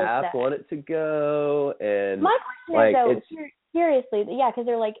of the app want it to go. And my question is, though, seriously, because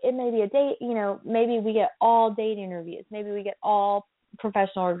they're it may be a date, maybe we get all dating reviews. Maybe we get all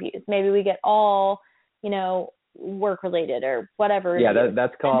professional reviews. Maybe we get all, work-related or whatever. Yeah,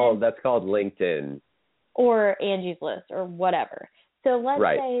 that's called LinkedIn. Or Angie's List or whatever. So let's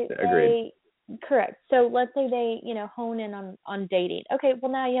say Agreed. Correct. So let's say they, hone in on dating. Okay,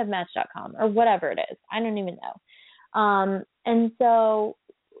 well now you have Match.com or whatever it is. I don't even know. And so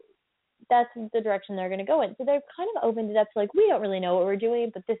that's the direction they're going to go in. So they've kind of opened it up to we don't really know what we're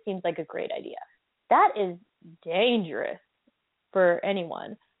doing, but this seems like a great idea. That is dangerous for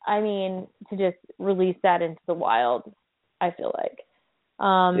anyone. I mean, to just release that into the wild, I feel like.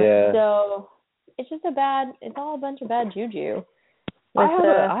 So it's just it's all a bunch of bad juju.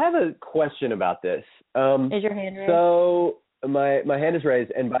 I have a question about this. Is your hand raised? So my hand is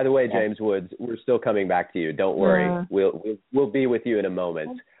raised, and by the way, James Woods, we're still coming back to you. Don't worry, we'll be with you in a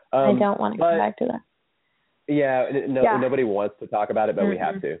moment. I don't want to come back to that. Yeah, nobody wants to talk about it, but we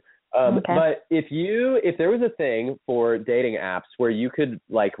have to. Okay. But if there was a thing for dating apps where you could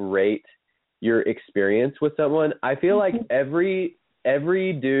rate your experience with someone, I feel like every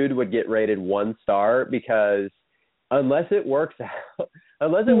dude would get rated 1 star because unless it works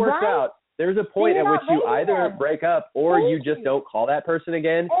out, there's a point at which you either break up or you just don't call that person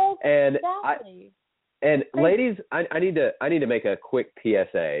again. Exactly. And ladies, I need to make a quick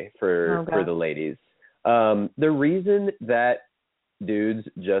PSA for the ladies. The reason that dudes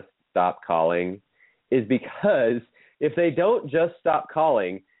just stop calling is because if they don't just stop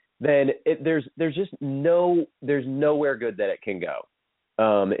calling, then there's nowhere good that it can go.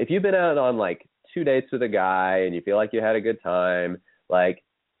 If you've been out on 2 dates with a guy and you feel like you had a good time,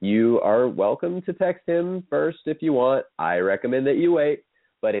 you are welcome to text him first if you want. I recommend that you wait.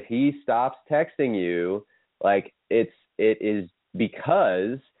 But if he stops texting you, it is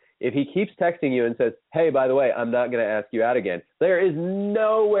because if he keeps texting you and says, hey, by the way, I'm not going to ask you out again, there is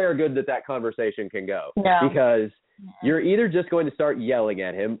nowhere good that conversation can go. No. Because you're either just going to start yelling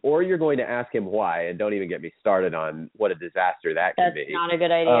at him or you're going to ask him why. And don't even get me started on what a disaster that can be. That's not a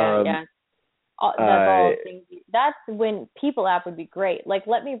good idea. That's all things. That's when People app would be great.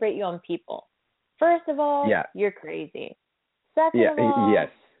 Let me rate you on People. First of all, you're crazy. Second of all, yes.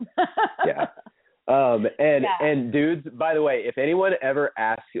 Yeah. And dudes, by the way, if anyone ever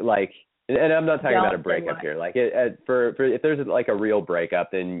asks and I'm not talking about a breakup here, if there's a real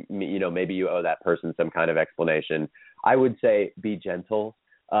breakup, then maybe you owe that person some kind of explanation. I would say be gentle.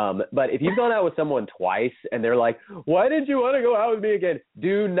 But if you've gone out with someone twice and they're like, why did you want to go out with me again?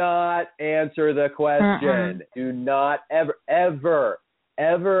 Do not answer the question. Do not ever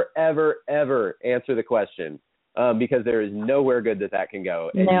answer the question. Because there is nowhere good that can go,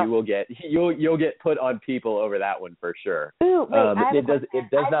 and you'll get put on People over that one for sure. Ooh, wait, it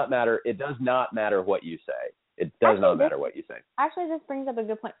does not matter. It does not matter what you say. It does not matter what you say. Actually, this brings up a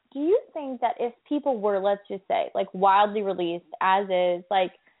good point. Do you think that if people were, let's just say, wildly released as is,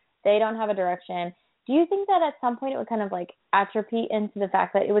 they don't have a direction, do you think that at some point it would kind of atrophy into the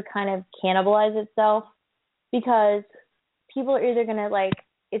fact that it would kind of cannibalize itself? Because people are either going to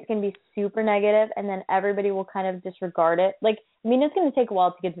it's going to be super negative and then everybody will kind of disregard it. It's going to take a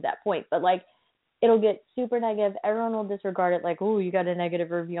while to get to that point, but it'll get super negative. Everyone will disregard it. Oh, you got a negative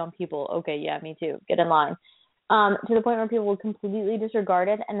review on People. Okay. Yeah, me too. Get in line. To the point where people will completely disregard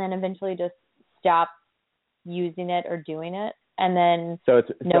it and then eventually just stop using it or doing it. And then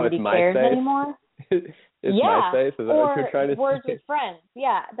nobody cares anymore. It's yeah. MySpace? Is that what you're trying to words say? with friends.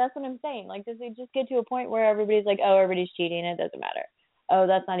 Yeah, that's what I'm saying. Like, does it just get to a point where everybody's like, oh, everybody's cheating, it doesn't matter. Oh,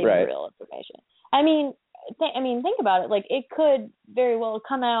 that's not even real information. I mean, think about it. Like, it could very well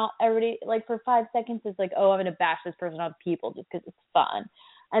come out, everybody, like, for 5 seconds, it's like, oh, I'm going to bash this person on people just because it's fun.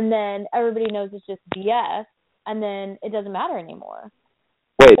 And then everybody knows it's just BS, and then it doesn't matter anymore.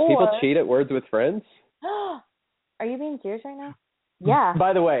 Wait, people cheat at Words with Friends? Are you being serious right now? Yeah.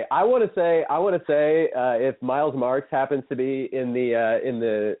 By the way, I want to say, if Miles Marks happens to be in the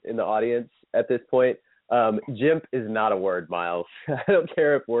audience at this point, GIMP is not a word, Miles. I don't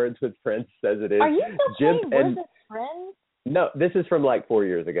care if Words with Friends says it is. Are you still playing Words with Friends? No, this is from like 4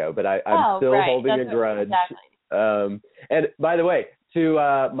 years ago, but I'm still holding a grudge. Exactly. And by the way, to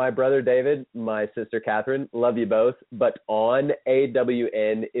my brother David, my sister Catherine, love you both, but on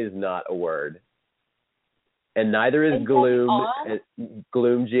AWN is not a word. And neither is Gloom,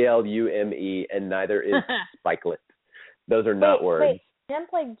 Gloom, Glume, and neither is Spikelet. Those are not words. Wait,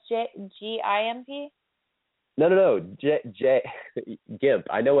 GIMP like GIMP? No. GIMP.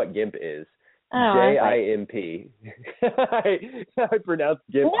 I know what GIMP is. JIMP. I pronounced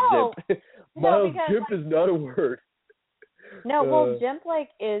GIMP. No, GIMP. No, GIMP is not a word. No, well, GIMP like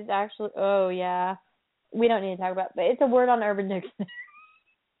is actually. Oh yeah, we don't need to talk about it, but it's a word on Urban Dictionary.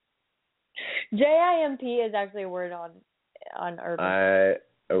 JIMP is actually a word on Urban.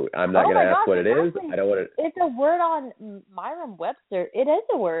 I'm not going to ask what it is. I don't want to. It's a word on Merriam-Webster. It is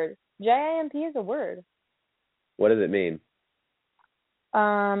a word. JIMP is a word. What does it mean?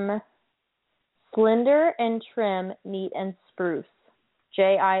 Slender and trim, neat and spruce.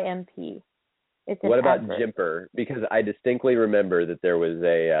 JIMP. What about Jimper? Because I distinctly remember that there was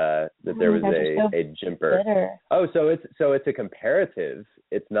a Jimper. Bitter. Oh, so it's a comparative.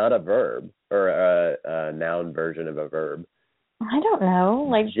 It's not a verb or a noun version of a verb. I don't know.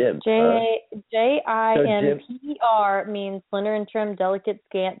 Like Jimp. JIMPR means slender and trim, delicate,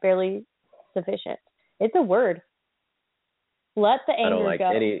 scant, barely sufficient. It's a word. Let the anger go.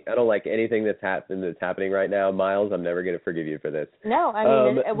 I don't like anything that's happening right now, Miles. I'm never going to forgive you for this. No,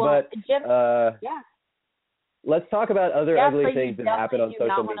 I mean, Jim, yeah. Let's talk about other ugly things that happen on social media. You do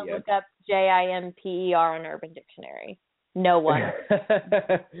not want to look up JIMPER on Urban Dictionary. No one.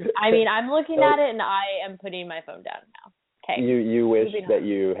 I mean, I'm looking at it and I am putting my phone down now. Okay. You wish that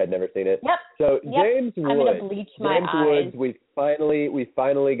you had never seen it. Yep. So James Woods. I'm going to bleach my eyes. Woods, we've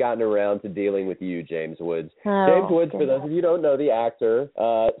finally gotten around to dealing with you, James Woods. Oh, James Woods, for those of you who don't know, the actor,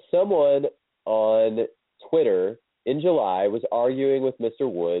 someone on Twitter in July was arguing with Mr.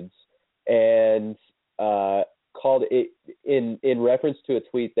 Woods and called it in reference to a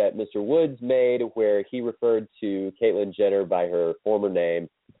tweet that Mr. Woods made where he referred to Caitlyn Jenner by her former name.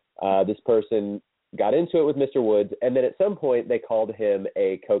 This person got into it with Mr. Woods, and then at some point they called him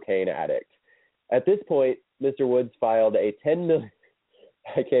a cocaine addict. At this point, Mr. Woods filed a $10 million,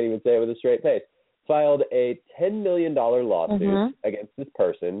 I can't even say it with a straight face, filed a $10 million lawsuit against this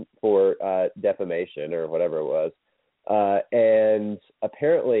person for defamation or whatever it was. And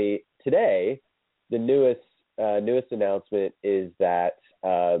apparently today, the newest announcement is that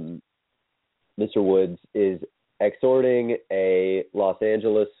Mr. Woods is exhorting a Los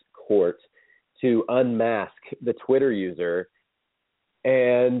Angeles court to unmask the Twitter user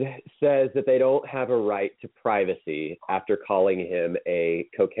and says that they don't have a right to privacy after calling him a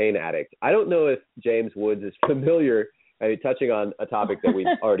cocaine addict. I don't know if James Woods is familiar, touching on a topic that we've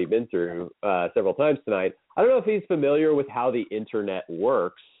already been through several times tonight. I don't know if he's familiar with how the internet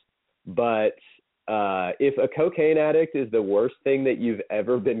works, but if a cocaine addict is the worst thing that you've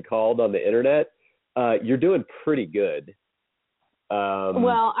ever been called on the internet, you're doing pretty good.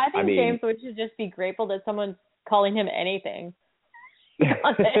 Well, I think James Woods should just be grateful that someone's calling him anything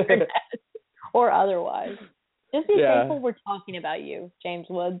on the internet or otherwise. Just be thankful we're talking about you, James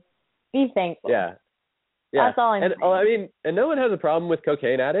Woods. Be thankful. Yeah. That's all I'm saying. And no one has a problem with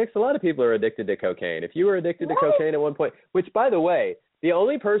cocaine addicts. A lot of people are addicted to cocaine. If you were addicted to cocaine at one point, which, by the way, the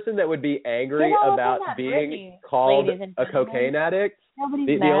only person that would be angry about being called a cocaine addict,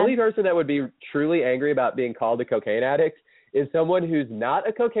 the only person that would be truly angry about being called a cocaine addict is someone who's not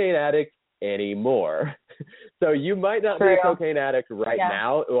a cocaine addict anymore. So you might not be a cocaine addict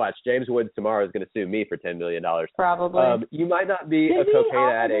now. Watch, James Woods tomorrow is going to sue me for $10 million. Probably. You might not be a cocaine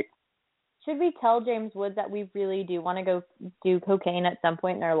addict. Should we tell James Woods that we really do want to go do cocaine at some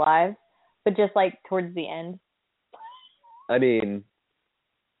point in our lives, but just like towards the end? I mean,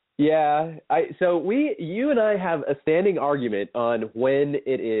 yeah. You and I have a standing argument on when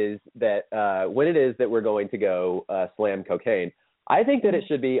it is that we're going to go slam cocaine. I think that it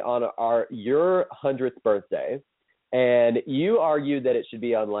should be on your 100th birthday, And you argued that it should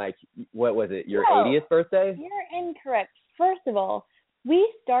be on, like, what was it, your 80th birthday? You're incorrect. First of all,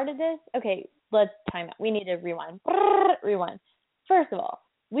 we started this. Okay, let's time out. We need to rewind. Rewind. First of all,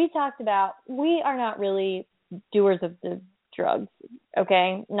 we talked about we are not really doers of the drugs,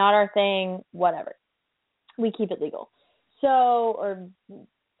 okay? Not our thing, whatever. We keep it legal. So, or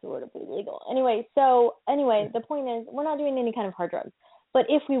sort of illegal. Anyway, the point is we're not doing any kind of hard drugs. But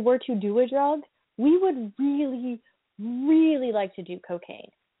if we were to do a drug, we would really, really like to do cocaine,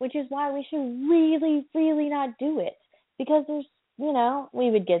 which is why we should really, really not do it. Because there's,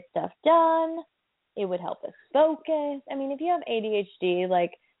 we would get stuff done. It would help us focus. I mean, if you have ADHD,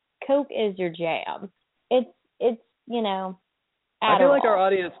 like, coke is your jam. It's Adderall. I feel like our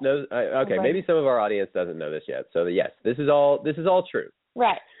audience knows. Okay, maybe some of our audience doesn't know this yet. So yes, this is all true.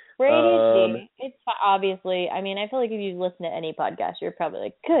 Right. For ADHD, it's obviously. I mean, I feel like if you listen to any podcast, you're probably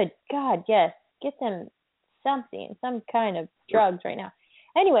like, "Good God, yes, get them something, some kind of drugs right now."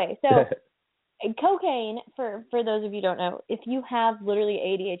 Anyway, so cocaine, for those of you who don't know, if you have literally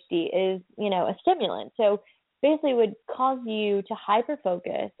ADHD, is a stimulant. So basically, it would cause you to hyper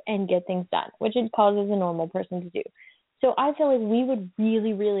focus and get things done, which it causes a normal person to do. So I feel like we would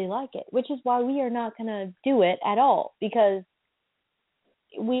really, really like it, which is why we are not going to do it at all, because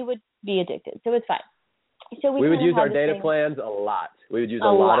we would be addicted. So it's fine. So we would use our data plans a lot. We would use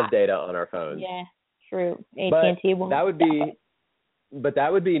a lot of data on our phones. Yeah, true. AT&T won't. But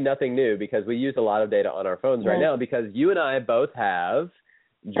that would be nothing new, because we use a lot of data on our phones right now, because you and I both have,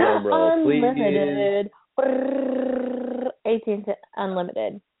 drum roll, unlimited. AT&T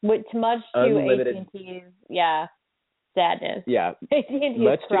Unlimited, which much to AT&T's, sadness. Yeah, AT&T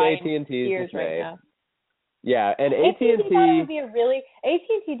much to AT&T's dismay. right now. Yeah, and AT&T AT&T thought it would be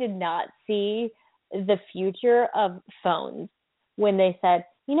AT&T did not see the future of phones when they said,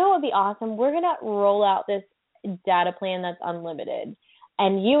 what would be awesome? We're gonna roll out this data plan that's unlimited.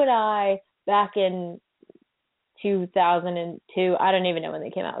 And you and I, back in 2002, I don't even know when they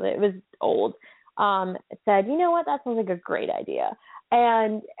came out with it. It was old. Said, you know what? That sounds like a great idea.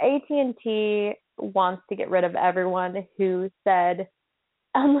 And AT&T wants to get rid of everyone who said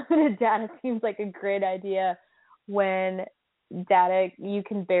unlimited data seems like a great idea when data you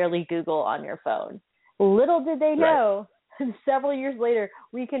can barely Google on your phone. Little did they know, several years later,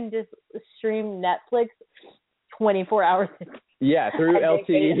 we can just stream Netflix 24 hours a day. Yeah, through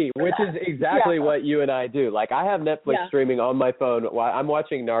LTE, which is exactly what you and I do. Like, I have Netflix streaming on my phone while I'm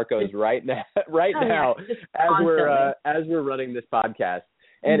watching Narcos right now, as we're running this podcast.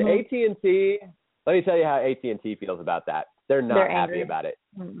 And AT&T, let me tell you how AT&T feels about that. They're not happy about it.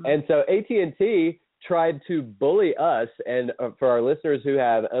 Mm-hmm. And so AT&T tried to bully us, and for our listeners who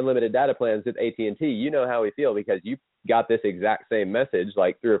have unlimited data plans with AT&T, you know how we feel, because you got this exact same message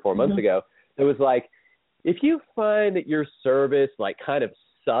like 3 or 4 months ago. It was like, if you find that your service like kind of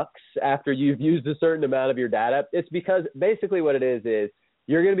sucks after you've used a certain amount of your data, it's because basically what it is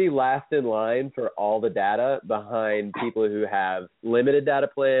you're going to be last in line for all the data behind people who have limited data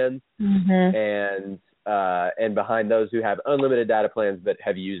plans and behind those who have unlimited data plans but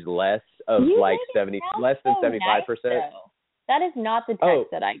have used less than 75%. That is not the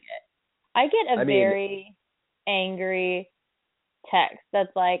text that I get. I get a very angry text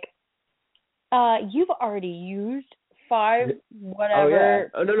that's like, you've already used 5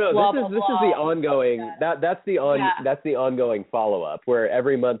 whatever. Oh no. This is the ongoing. That's the ongoing follow up, where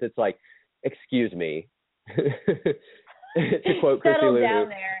every month it's like, excuse me. To quote Chrissy Lulu, down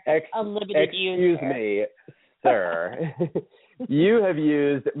there, unlimited excuse user. me, sir. You have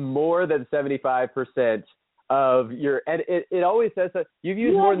used more than 75% of your, and it always says that you've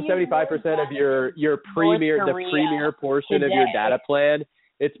used more than 75% of your premier portion of your data plan.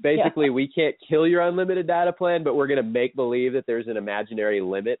 It's basically, we can't kill your unlimited data plan, but we're going to make believe that there's an imaginary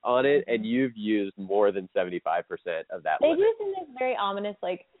limit on it, and you've used more than 75% of that limit. They use in this very ominous,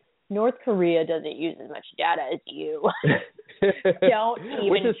 like, North Korea doesn't use as much data as you. Don't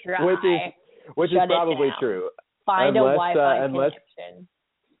even try. Which is probably true. Find a Wi-Fi connection.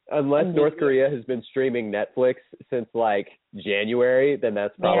 Unless North Korea has been streaming Netflix since, like, January, then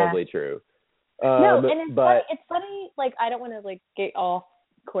that's probably true. And it's funny, like, I don't want to, like, get off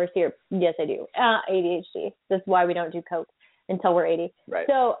course here. Yes, I do. ADHD. That's why we don't do coke until we're 80. Right.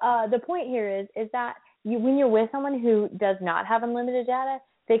 So the point here is that when you're with someone who does not have unlimited data,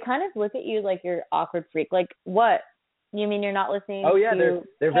 they kind of look at you like you're awkward freak. Like, what? You mean you're not listening? Oh yeah, to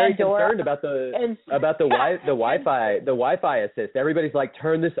they're very concerned about the Wi-Fi assist. Everybody's like,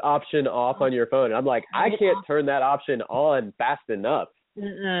 turn this option off on your phone. And I'm like, I can't turn that option on fast enough.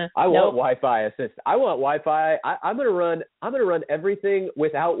 I want Wi-Fi assist. I want Wi-Fi. I'm gonna run everything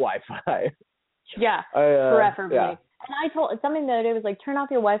without Wi-Fi. Yeah, preferably. Yeah. And I told something the other day was like, turn off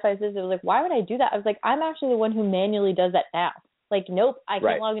your Wi-Fi system. It was like, why would I do that? I was like, I'm actually the one who manually does that now. Like, nope, I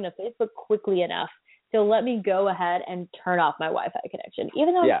can't log into Facebook quickly enough. So let me go ahead and turn off my Wi-Fi connection,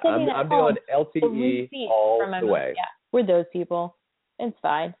 even though I'm sitting at home. Doing LTE all the way. Yeah, we're those people. It's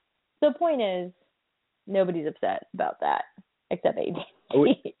fine. The point is, nobody's upset about that except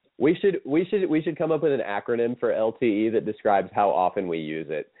AT&T. We should come up with an acronym for LTE that describes how often we use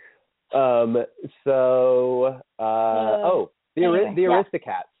it. The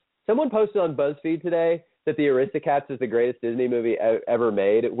Aristocats. Someone posted on BuzzFeed today that the Aristocats is the greatest Disney movie ever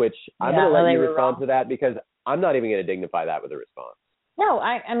made, which I'm going to let you respond to that because I'm not even going to dignify that with a response. No,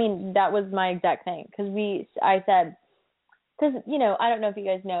 I mean, that was my exact thing because I said, because, you know, I don't know if you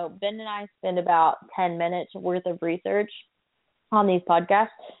guys know, Ben and I spend about 10 minutes worth of research on these podcasts.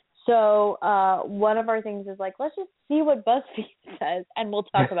 So one of our things is like, let's just see what BuzzFeed says, and we'll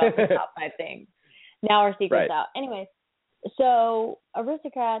talk about the top 5 things. Now our secret's out. Anyway, so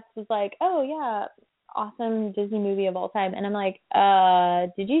Aristocats was like, oh, yeah, awesome Disney movie of all time. And I'm like,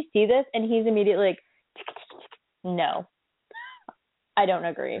 did you see this? And he's immediately like, no, I don't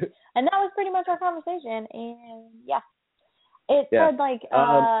agree. And that was pretty much our conversation. And, yeah. It said, like,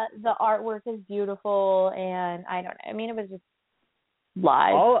 the artwork is beautiful, and I don't know. I mean, it was just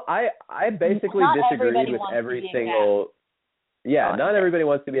lies. I basically disagreed with every single. Yeah, not everybody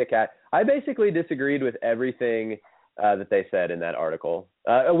wants to be a cat. I basically disagreed with everything that they said in that article,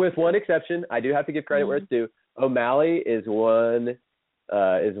 with one exception. I do have to give credit where it's due. O'Malley is one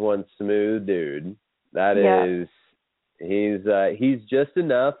smooth dude. That is, he's just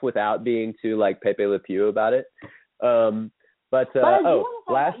enough without being too like Pepe Le Pew about it. You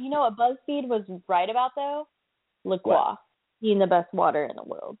know what BuzzFeed was right about though? La Croix being the best water in the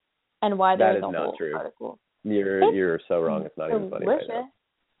world, and why there's a whole article. You're so wrong. It's not even funny right now.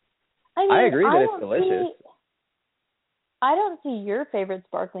 I mean, I agree that it's delicious. I don't see your favorite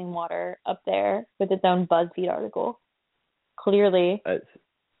sparkling water up there with its own BuzzFeed article. Clearly. I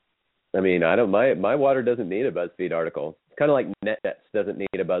mean, I don't. My water doesn't need a BuzzFeed article. It's kind of like NetJets doesn't need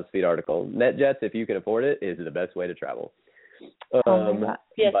a BuzzFeed article. NetJets, if you can afford it, is the best way to travel.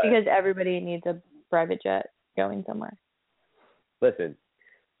 Yes, because everybody needs a private jet going somewhere. Listen,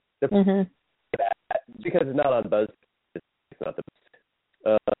 because it's not on BuzzFeed, it's not the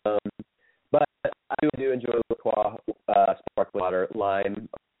best. But I do enjoy La Croix, sparkling water, lime.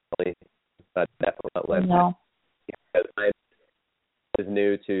 Definitely not lemon. No. Because lime is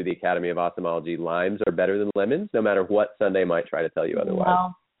new to the Academy of Osmology. Limes are better than lemons, no matter what Sunday might try to tell you otherwise.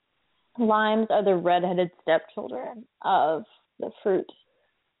 No. Limes are the redheaded stepchildren of the fruit.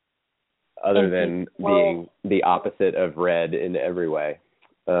 Other than being the opposite of red in every way.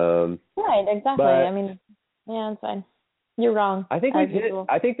 Right, exactly. I mean, yeah, it's fine. You're wrong. I think this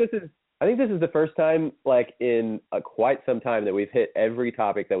is the first time, like in quite some time, that we've hit every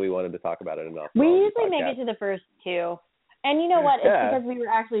topic that we wanted to talk about in an ophthalmology We usually make it to the first 2. And you know what? It's because we were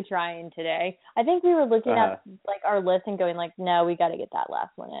actually trying today. I think we were looking at like our list and going like, no, we got to get that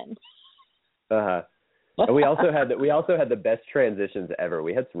last one in. And we also had the best transitions ever.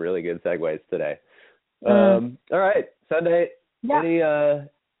 We had some really good segues today. All right, Sunday. Yeah.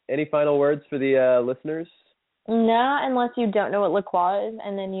 Any final words for the listeners? No, unless you don't know what La Croix is,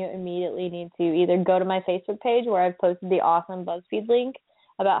 and then you immediately need to either go to my Facebook page where I've posted the awesome BuzzFeed link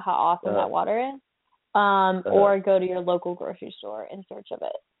about how awesome that water is, or go to your local grocery store in search of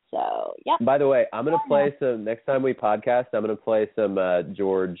it. So, yeah. By the way, I'm going to play some, next time we podcast, I'm going to play some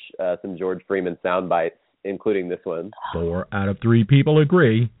George Freeman sound bites, including this one. 4 out of 3 people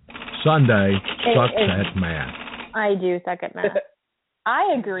agree. Sunday sucks at math. I do suck at math.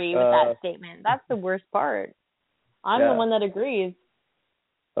 I agree with that statement. That's the worst part. I'm the one that agrees.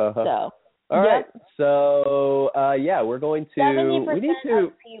 So, all right. So, we're going to... 70%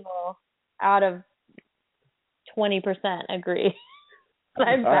 of people out of 20% agree. All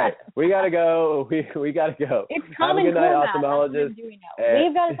right, we gotta go. We gotta go. It's common core math. Ophthalmologist.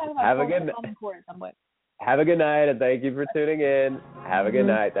 We've got to talk about common core at some point. Have a good night, and thank you for tuning in. Have a good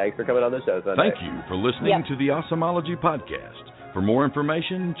night. Thanks for coming on the show Sunday. Thank you for listening to the Ophthalmology Podcast. For more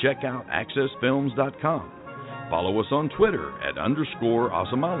information, check out accessfilms.com. Follow us on Twitter at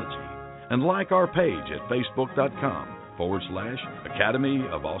 _ophthalmology, and like our page at facebook.com/Academy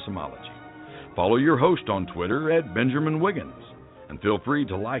of Ophthalmology. Follow your host on Twitter at Benjamin Wiggins. And feel free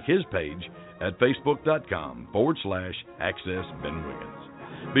to like his page at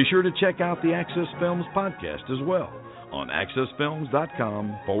facebook.com/AccessBenWiggins. Be sure to check out the Access Films podcast as well on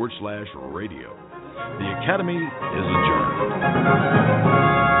accessfilms.com/radio. The Academy is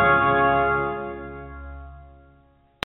adjourned.